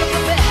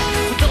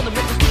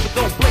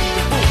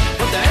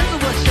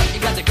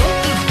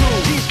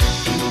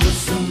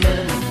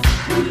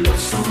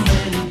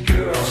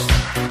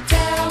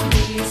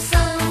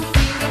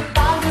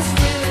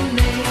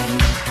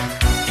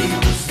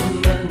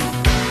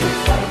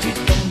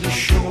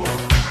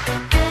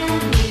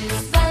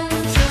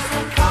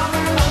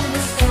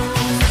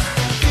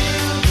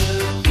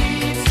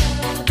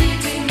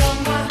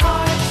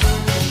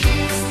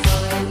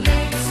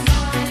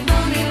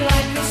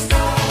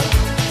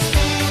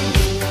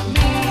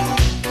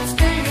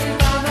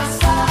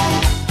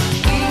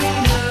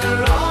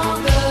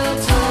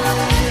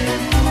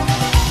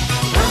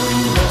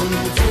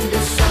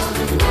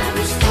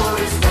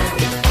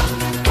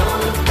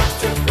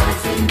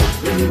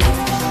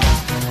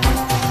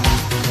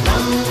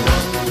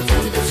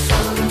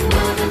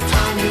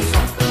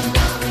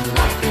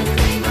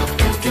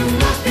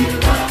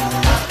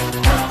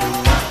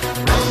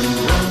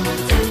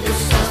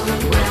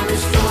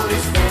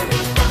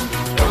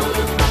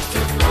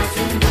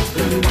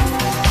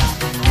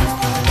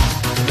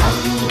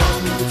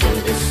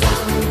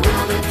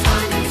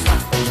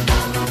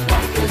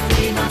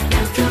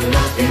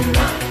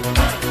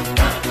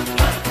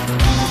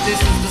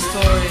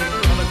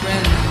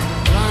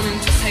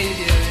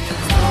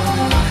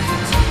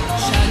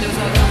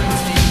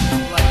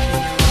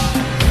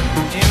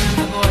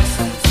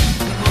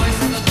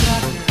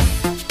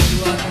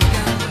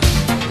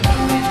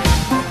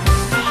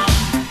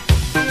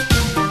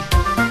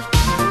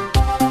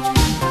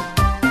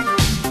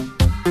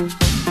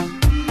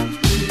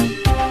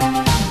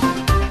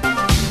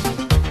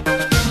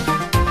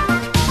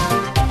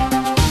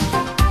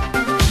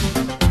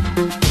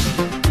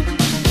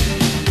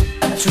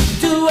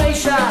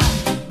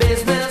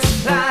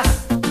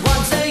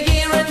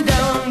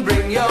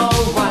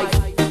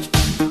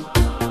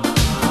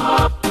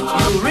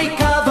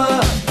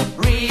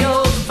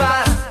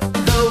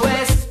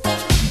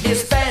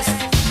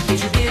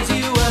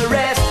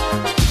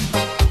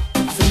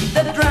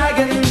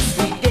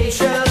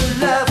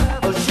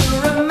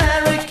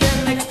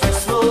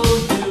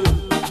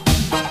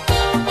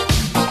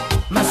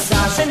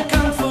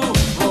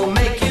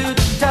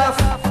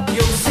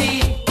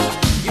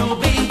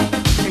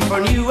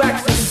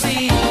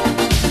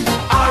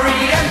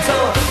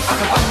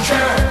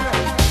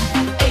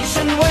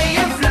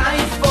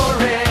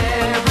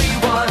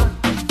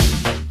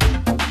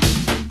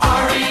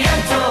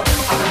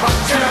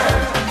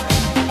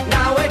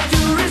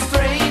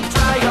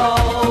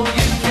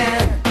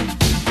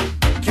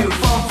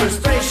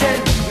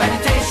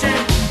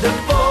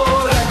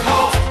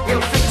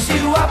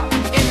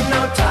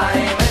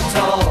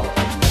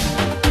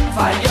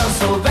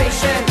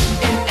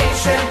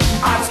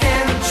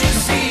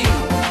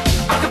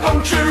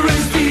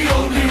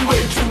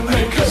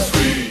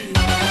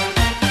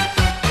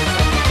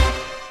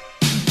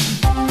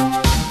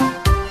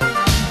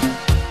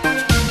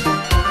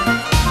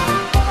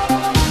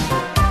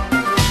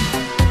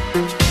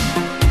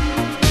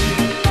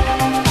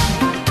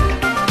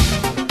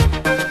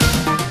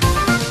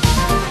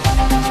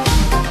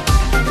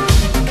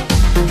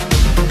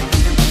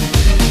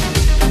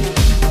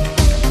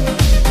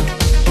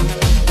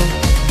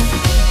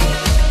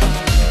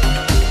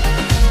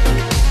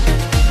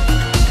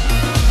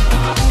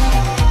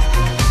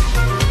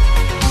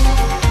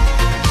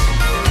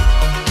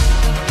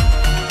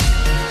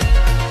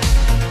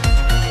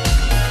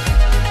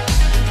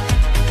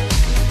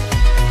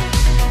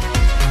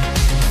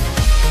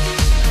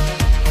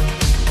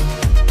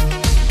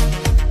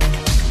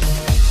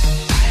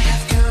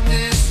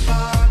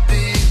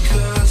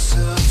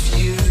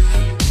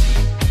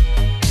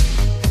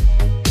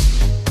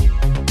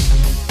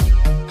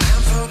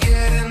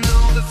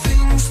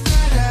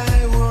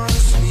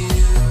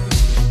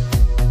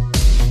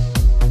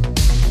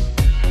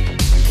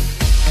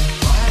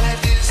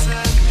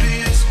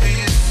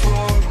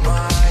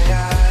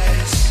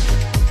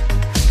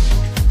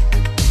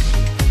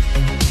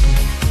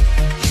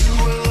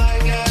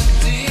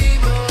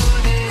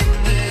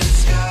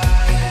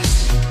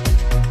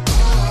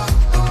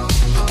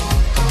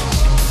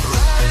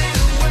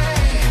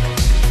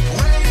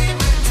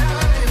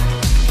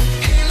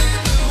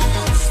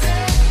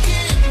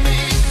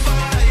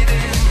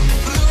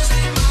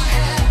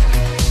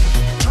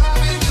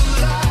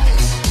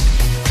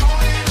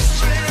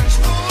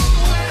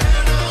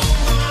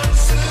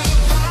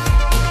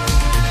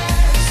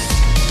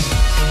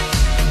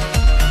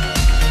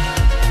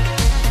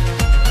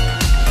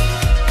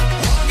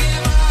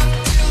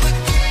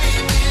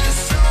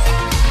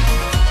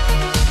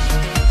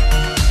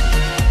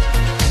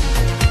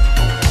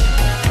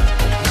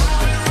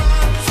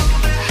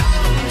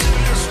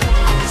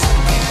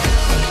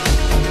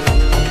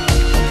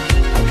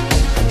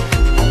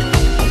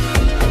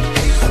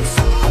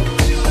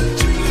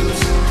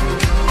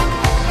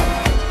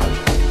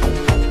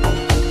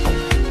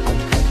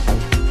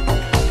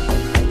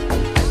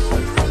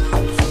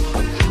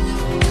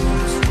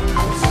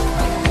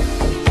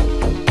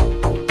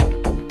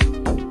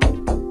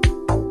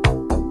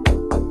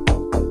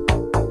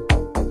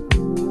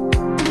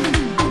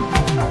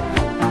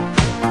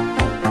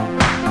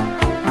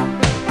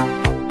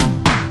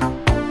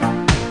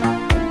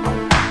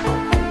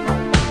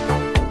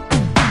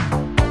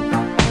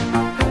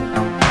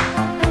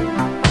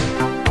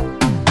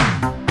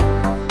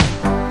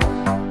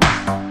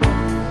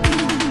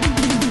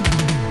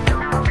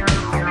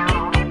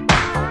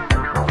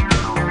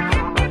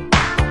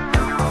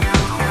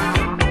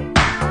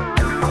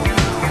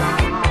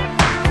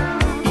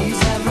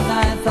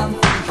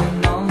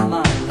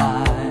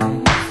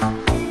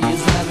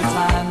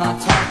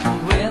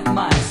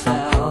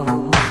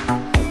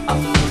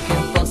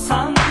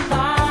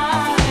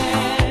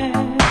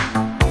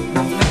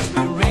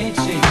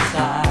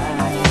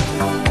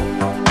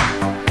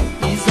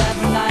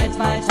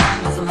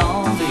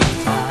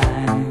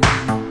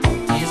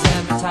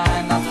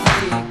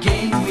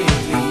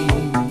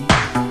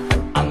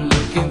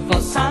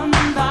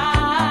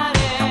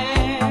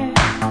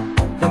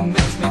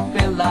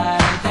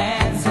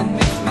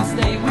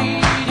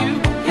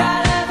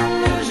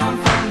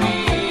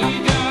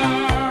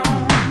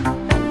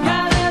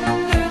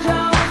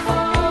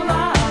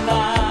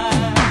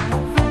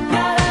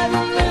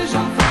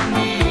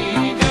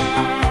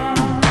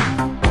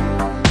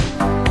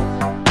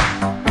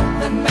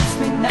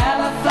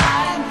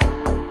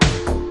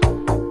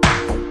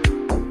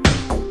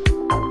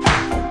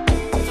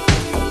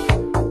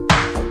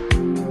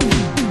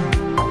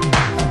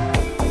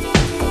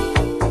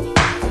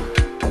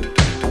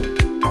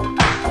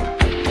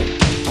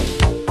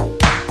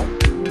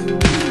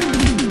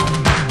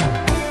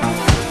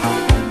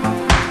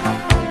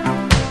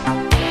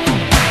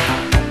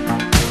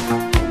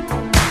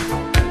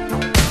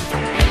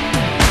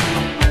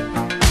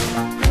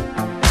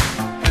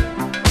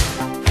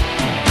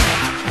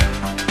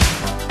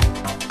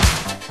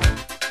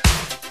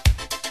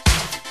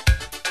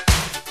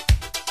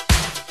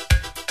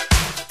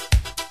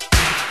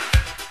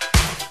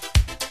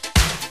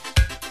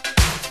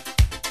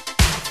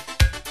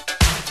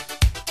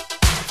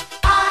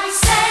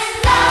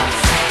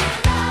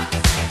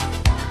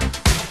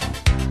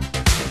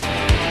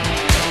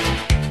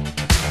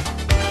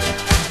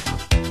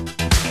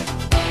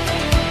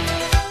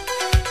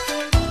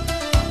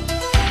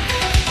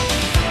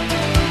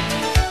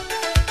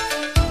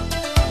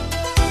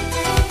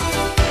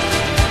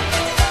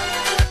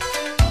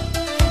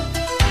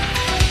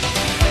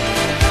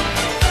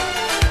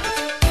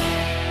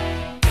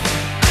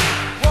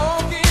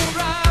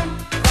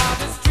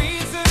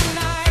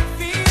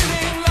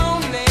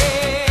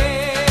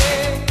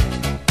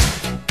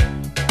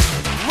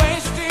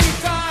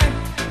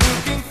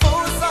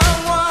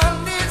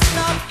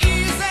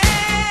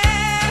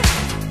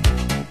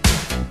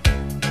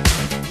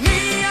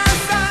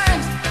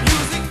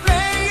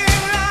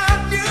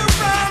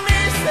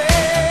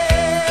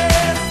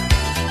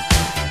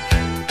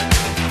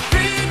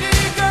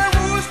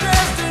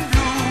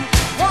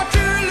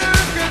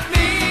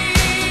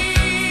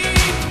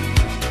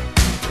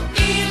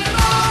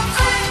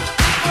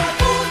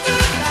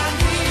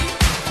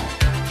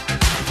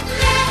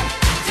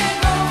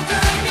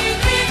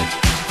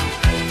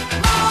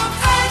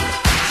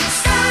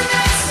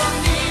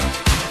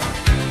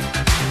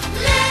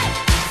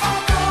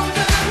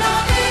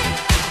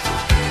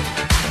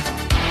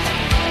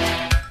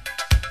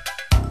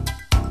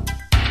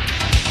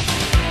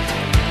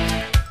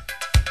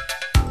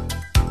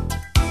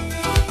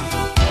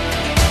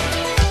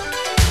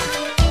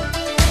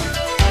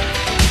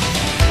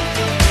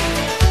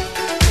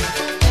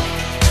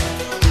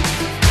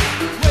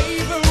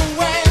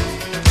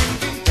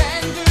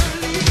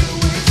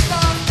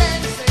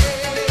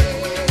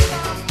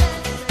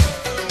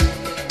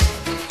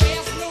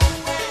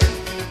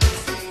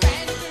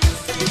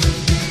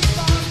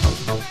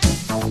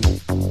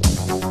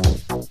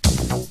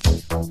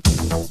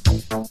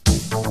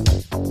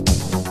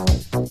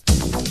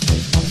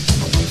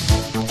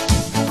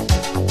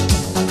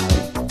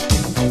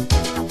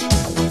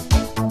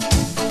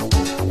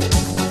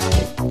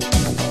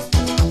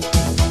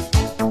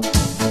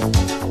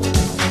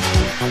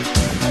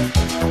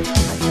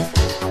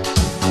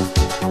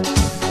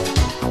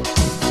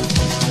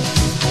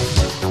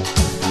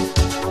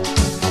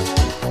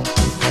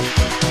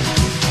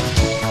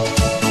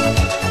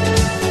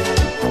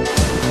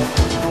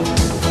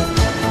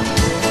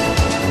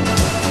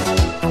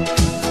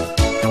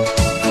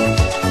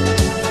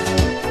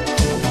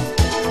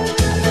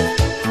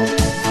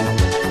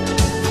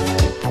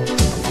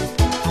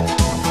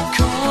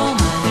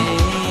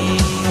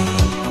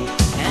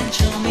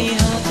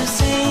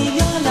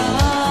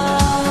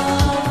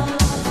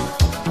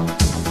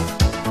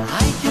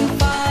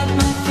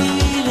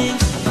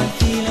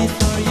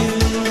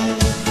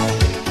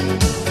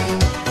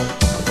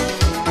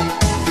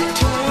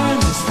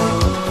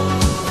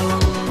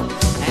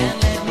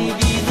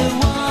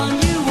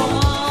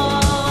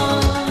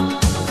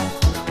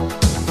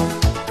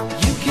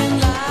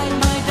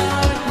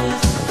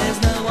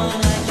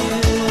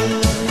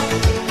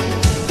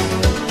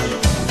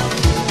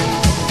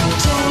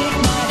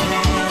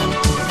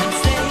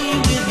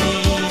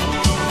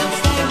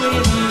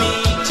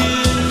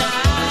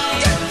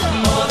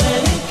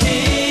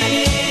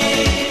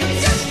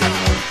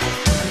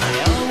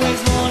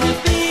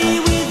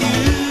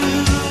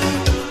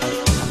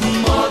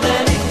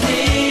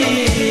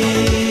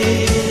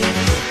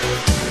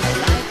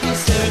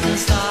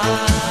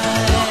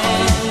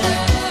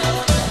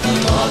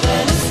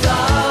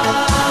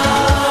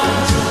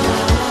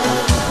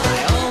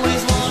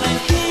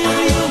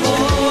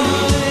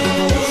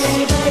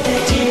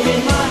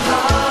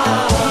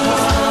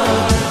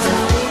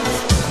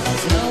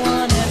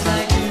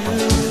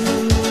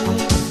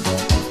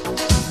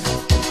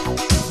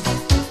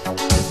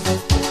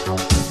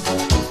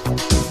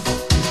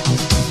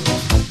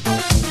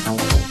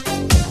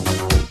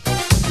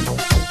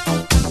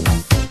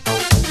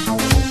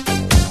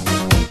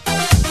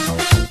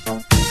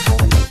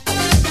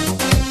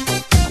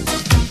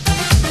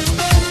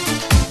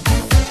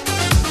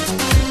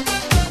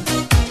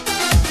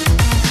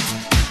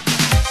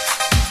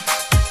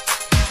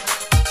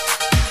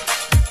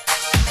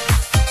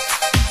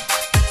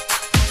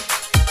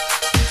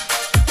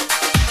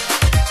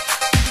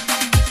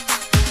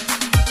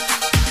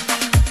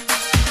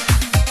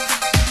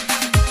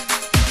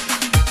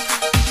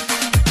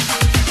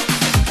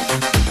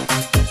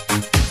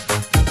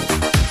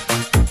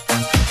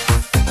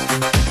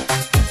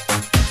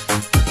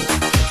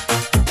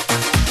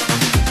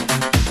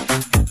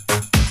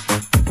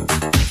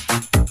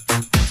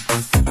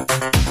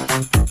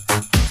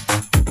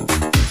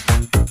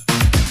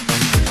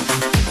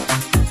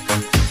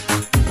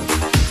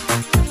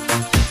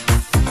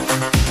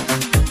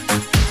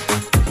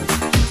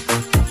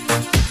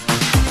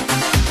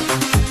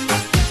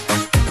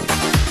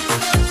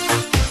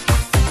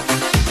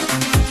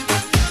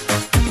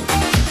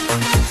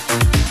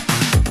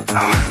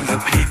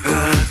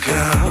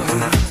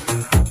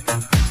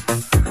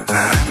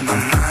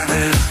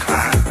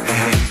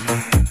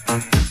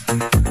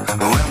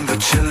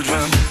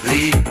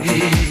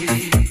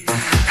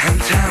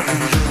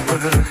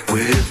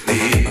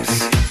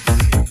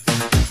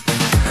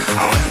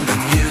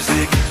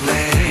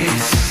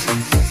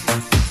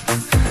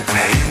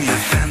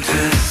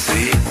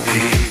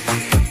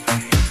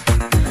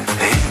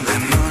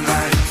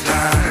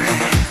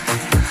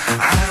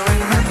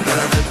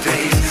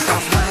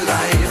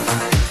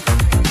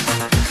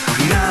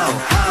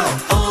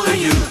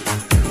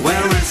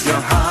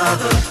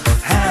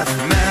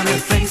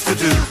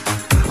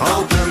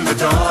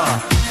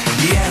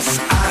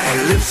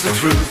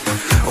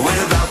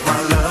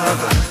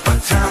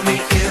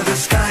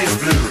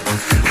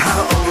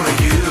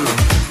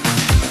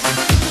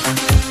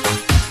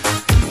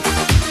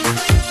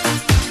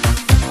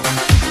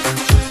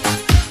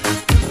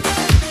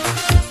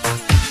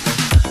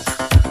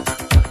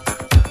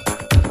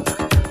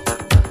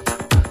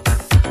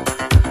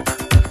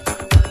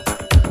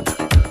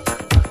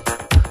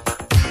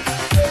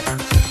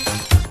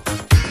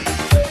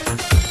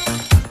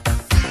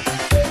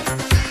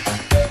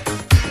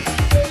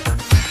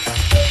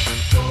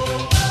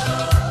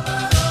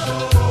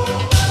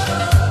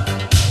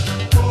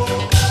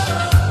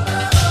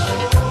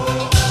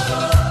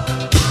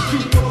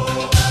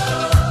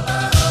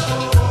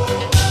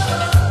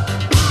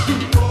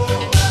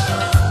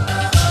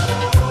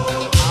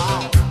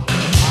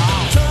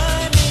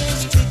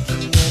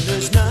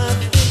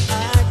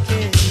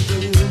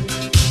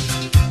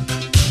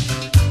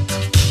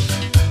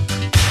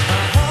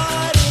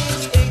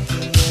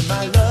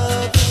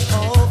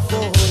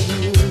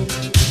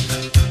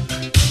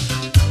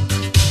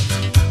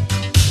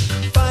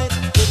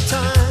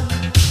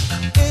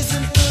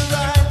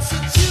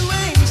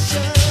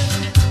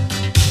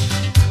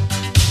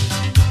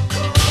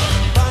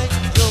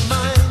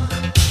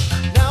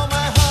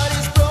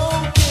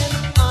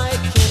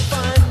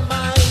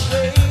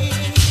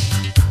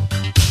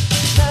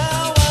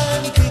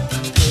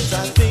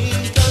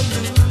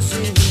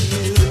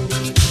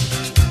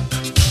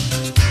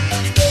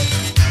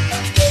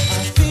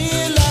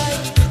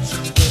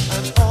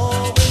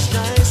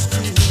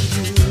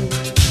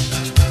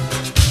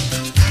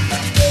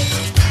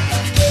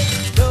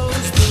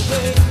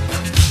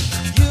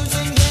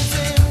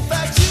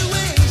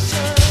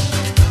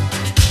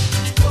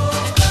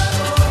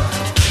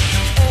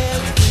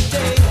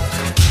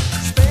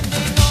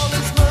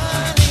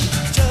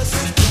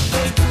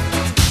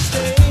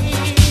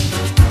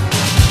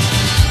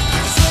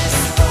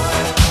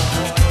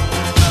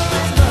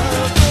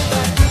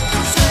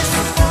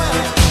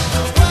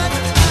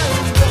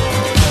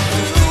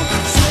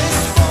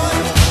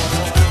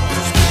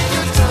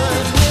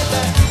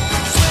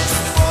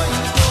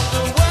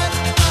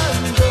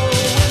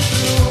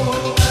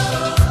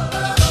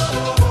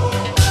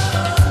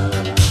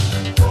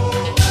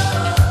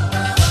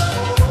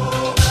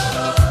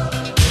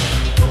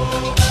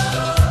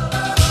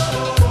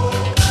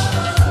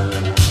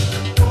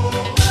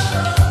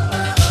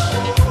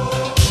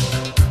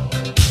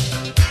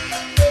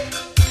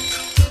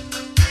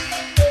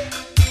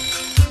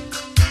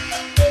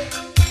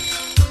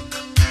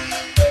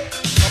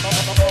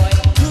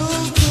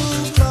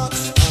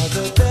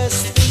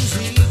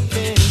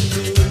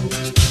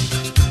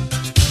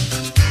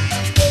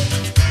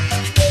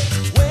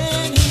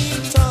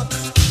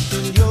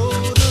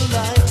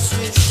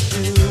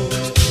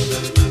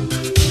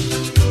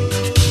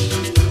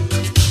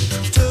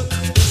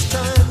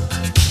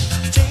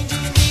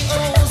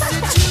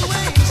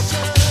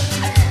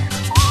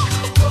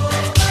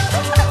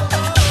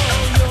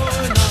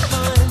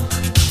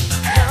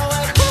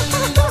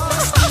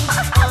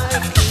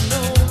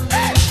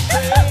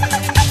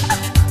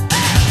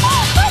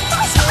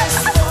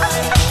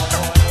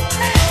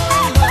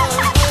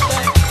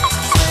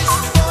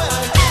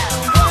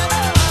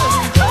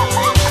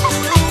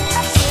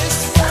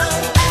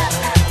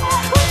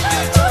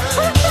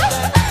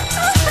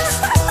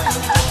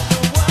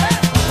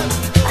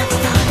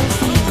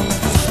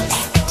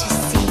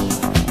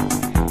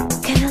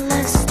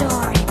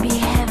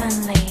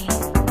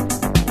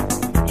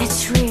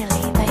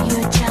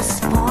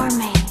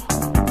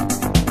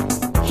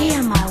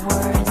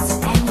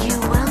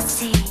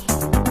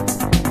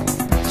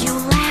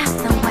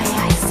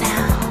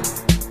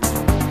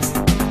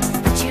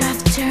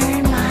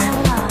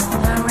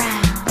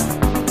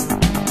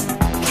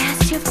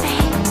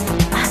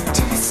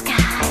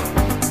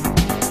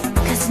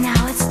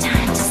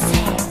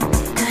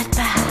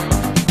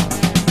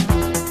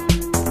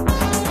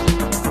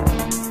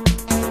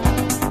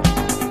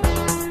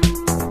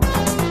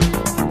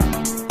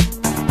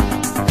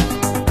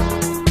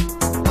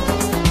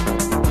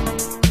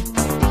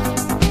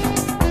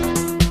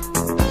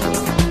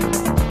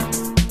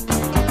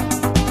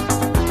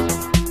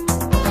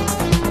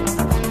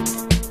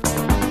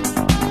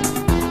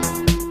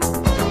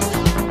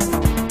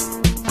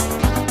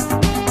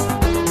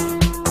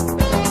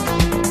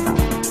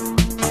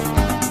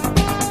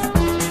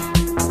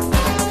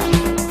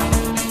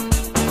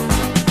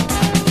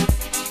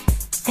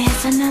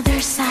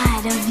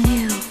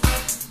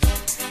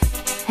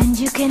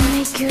can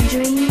make your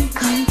dream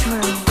come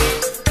true.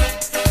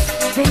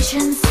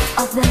 Visions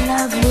of the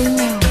love we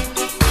knew.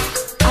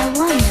 I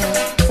wonder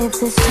if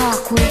this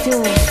talk will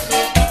do it.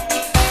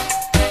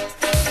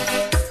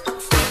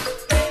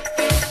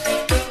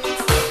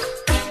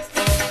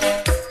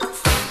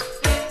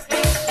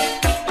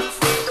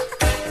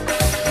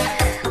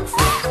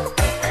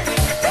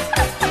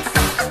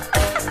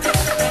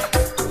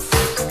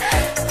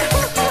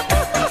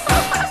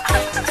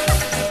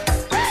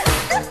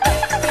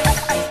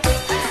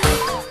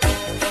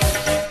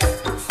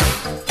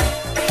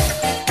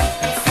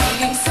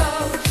 Feeling so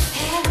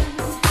heaven,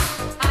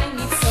 I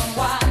need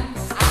someone,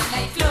 and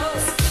I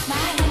close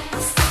my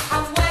eyes.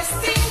 I'm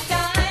wasting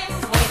time,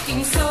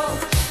 waiting so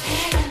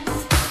heaven,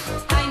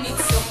 I need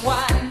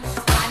someone,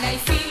 and I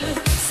feel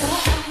so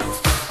hot.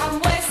 I'm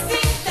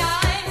wasting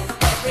time,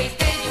 every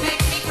day you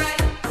make me cry.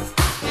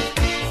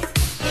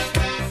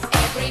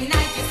 Every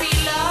night you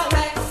feel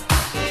alright.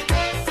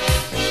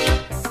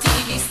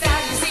 TV star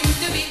you seem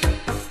to be,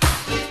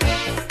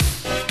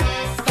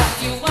 but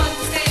you want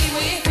to stay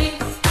with me.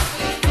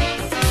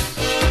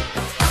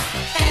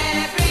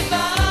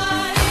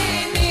 Everybody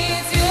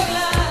needs your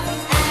love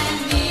and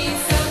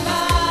needs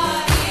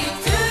somebody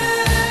to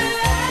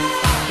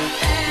love.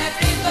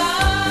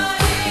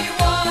 Everybody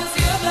wants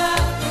your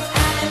love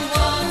and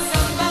wants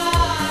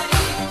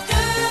somebody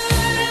to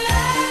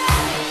love.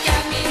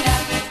 Coming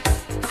up,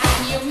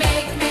 and you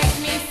make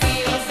me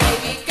feel,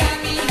 baby,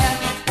 coming up.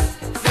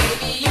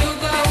 Baby, you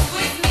go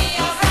with me,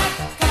 alright.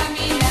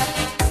 Coming up,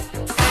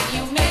 and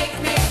you make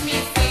me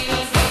feel,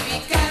 baby,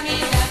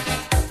 coming up.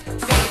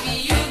 Baby,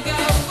 you go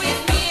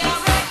with me,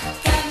 alright.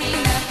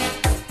 Coming up,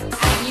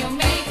 and you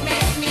make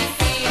me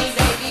feel,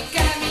 baby,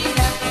 coming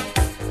up.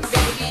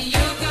 Baby,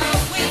 you go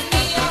with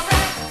me,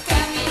 alright.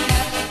 Coming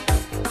up,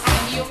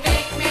 and you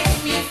make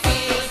me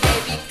feel,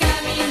 baby,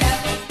 coming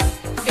up.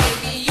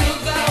 Baby, you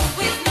go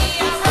with me,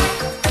 alright.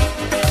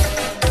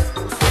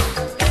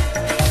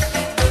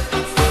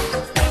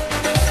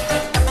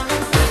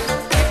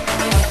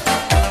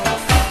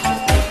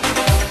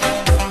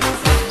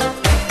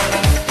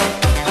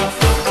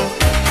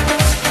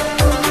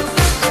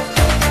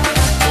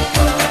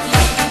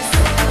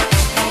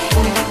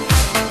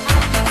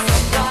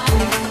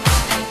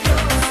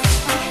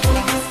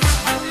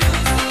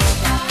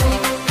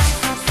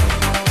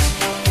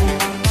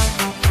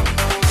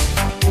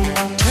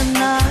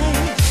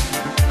 Tonight,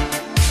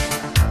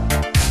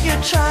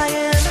 you're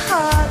trying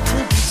hard to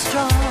be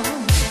strong,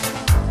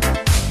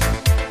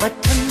 but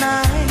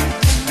tonight,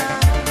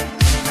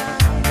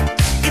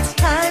 it's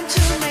time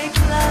to make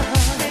love.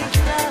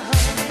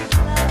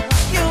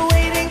 You're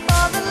waiting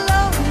for the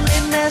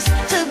loneliness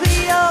to be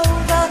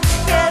over,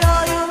 yet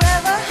all you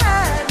ever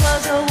had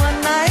was a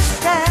one-night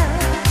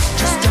stand.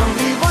 Just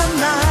only one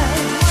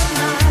night.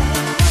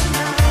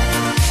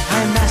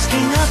 I'm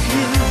asking of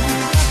you.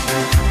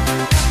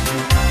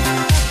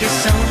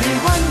 It's only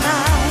one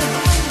night.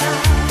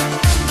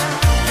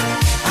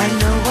 I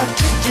know what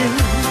to do.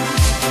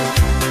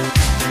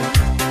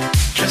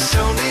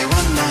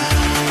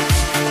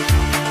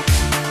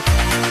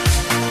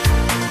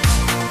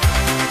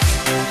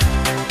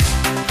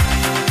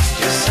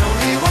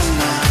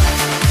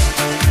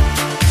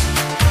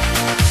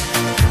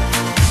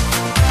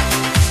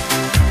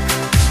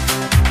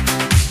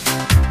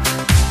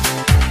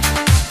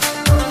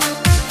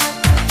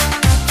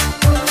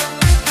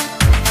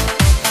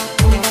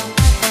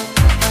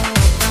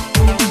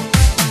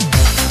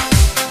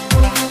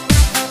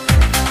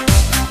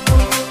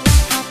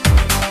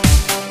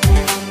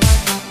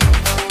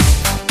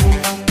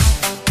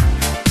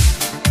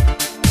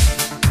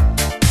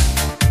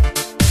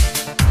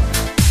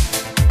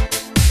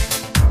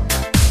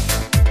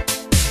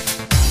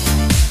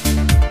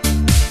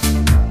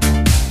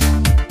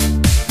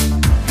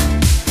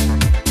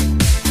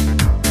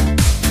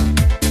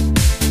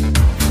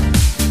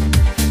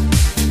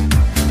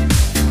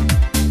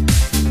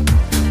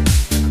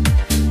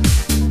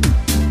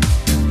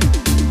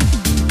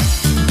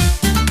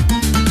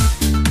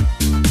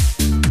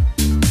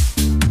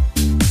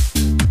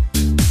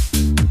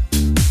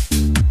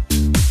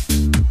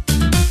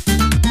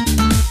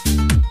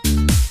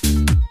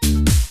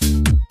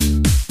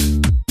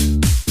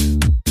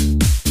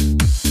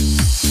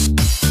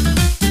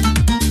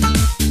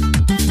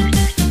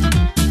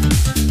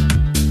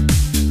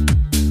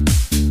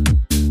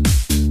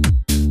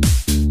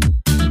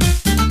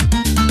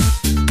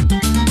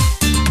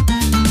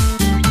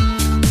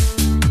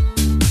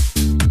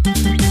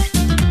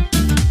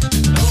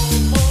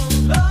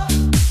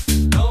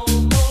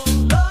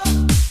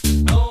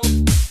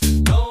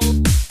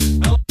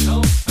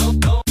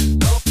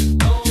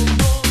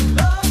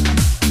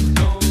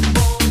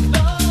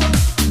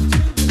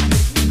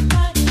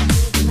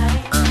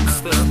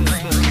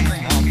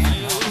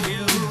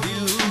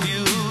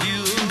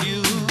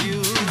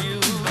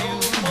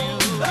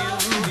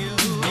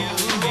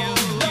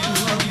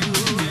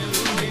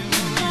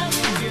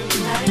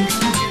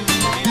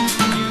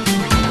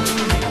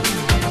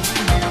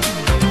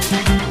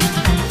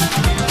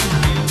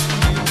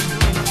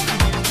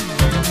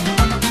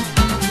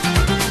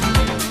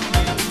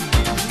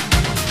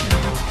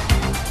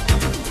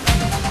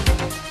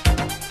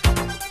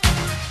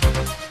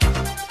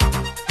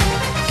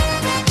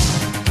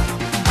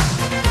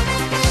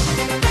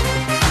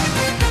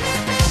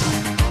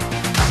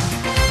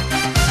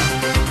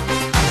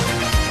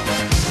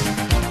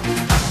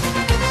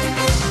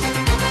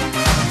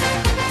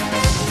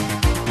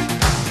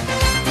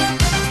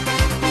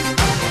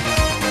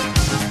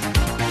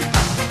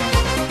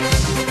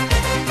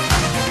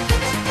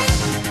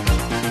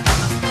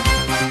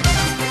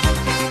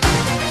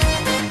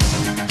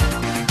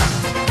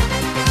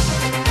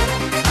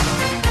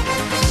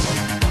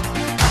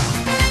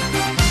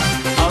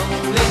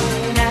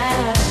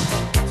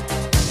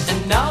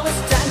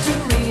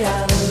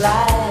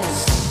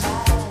 realize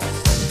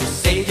you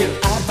say you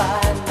are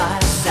by my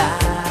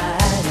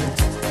side,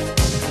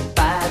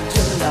 but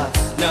your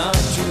love's not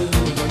true.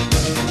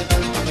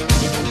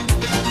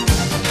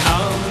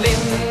 Only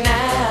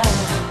now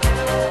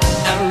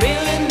I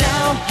really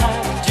know how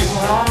you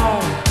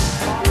are.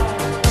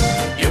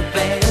 You're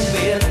playing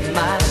with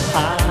my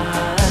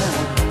heart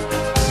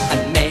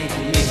and make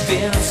me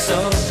feel so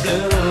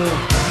blue.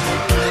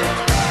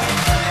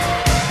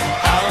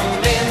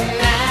 Only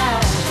now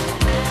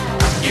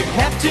you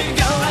have to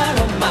go out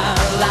of my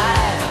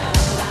life,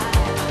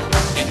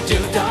 and you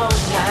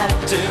don't have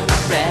to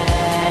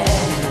pray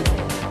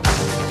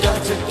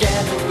just to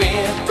get away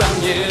from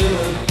you,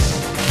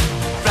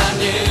 from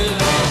you.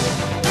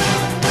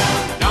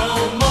 No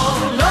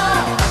more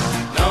love,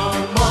 no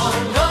more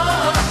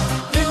love.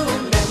 You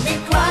will make me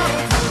cry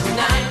through the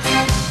night.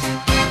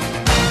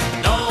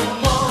 No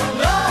more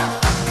love,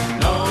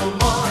 no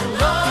more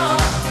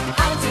love.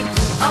 I take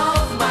you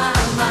off my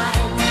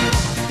mind.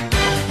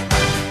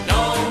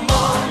 No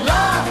more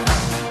love,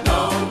 no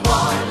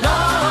more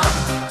love.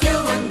 You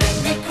will make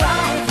me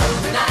cry through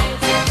the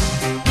night.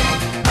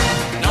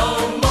 No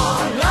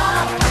more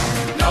love,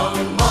 no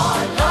more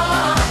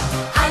love.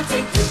 I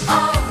take you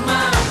off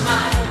my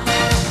mind.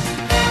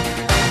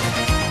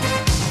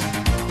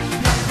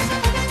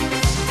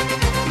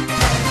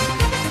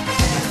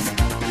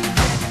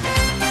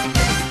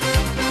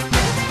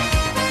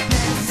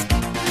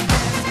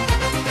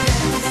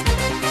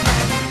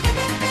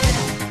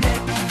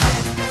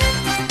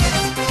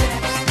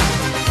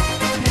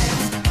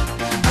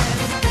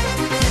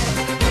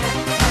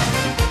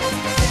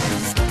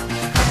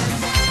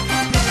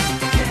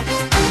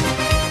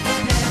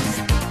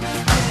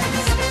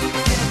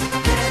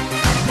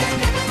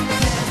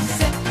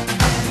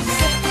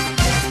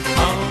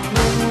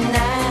 Only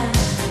now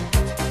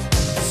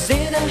I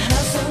see the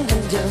house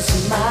and just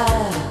smile.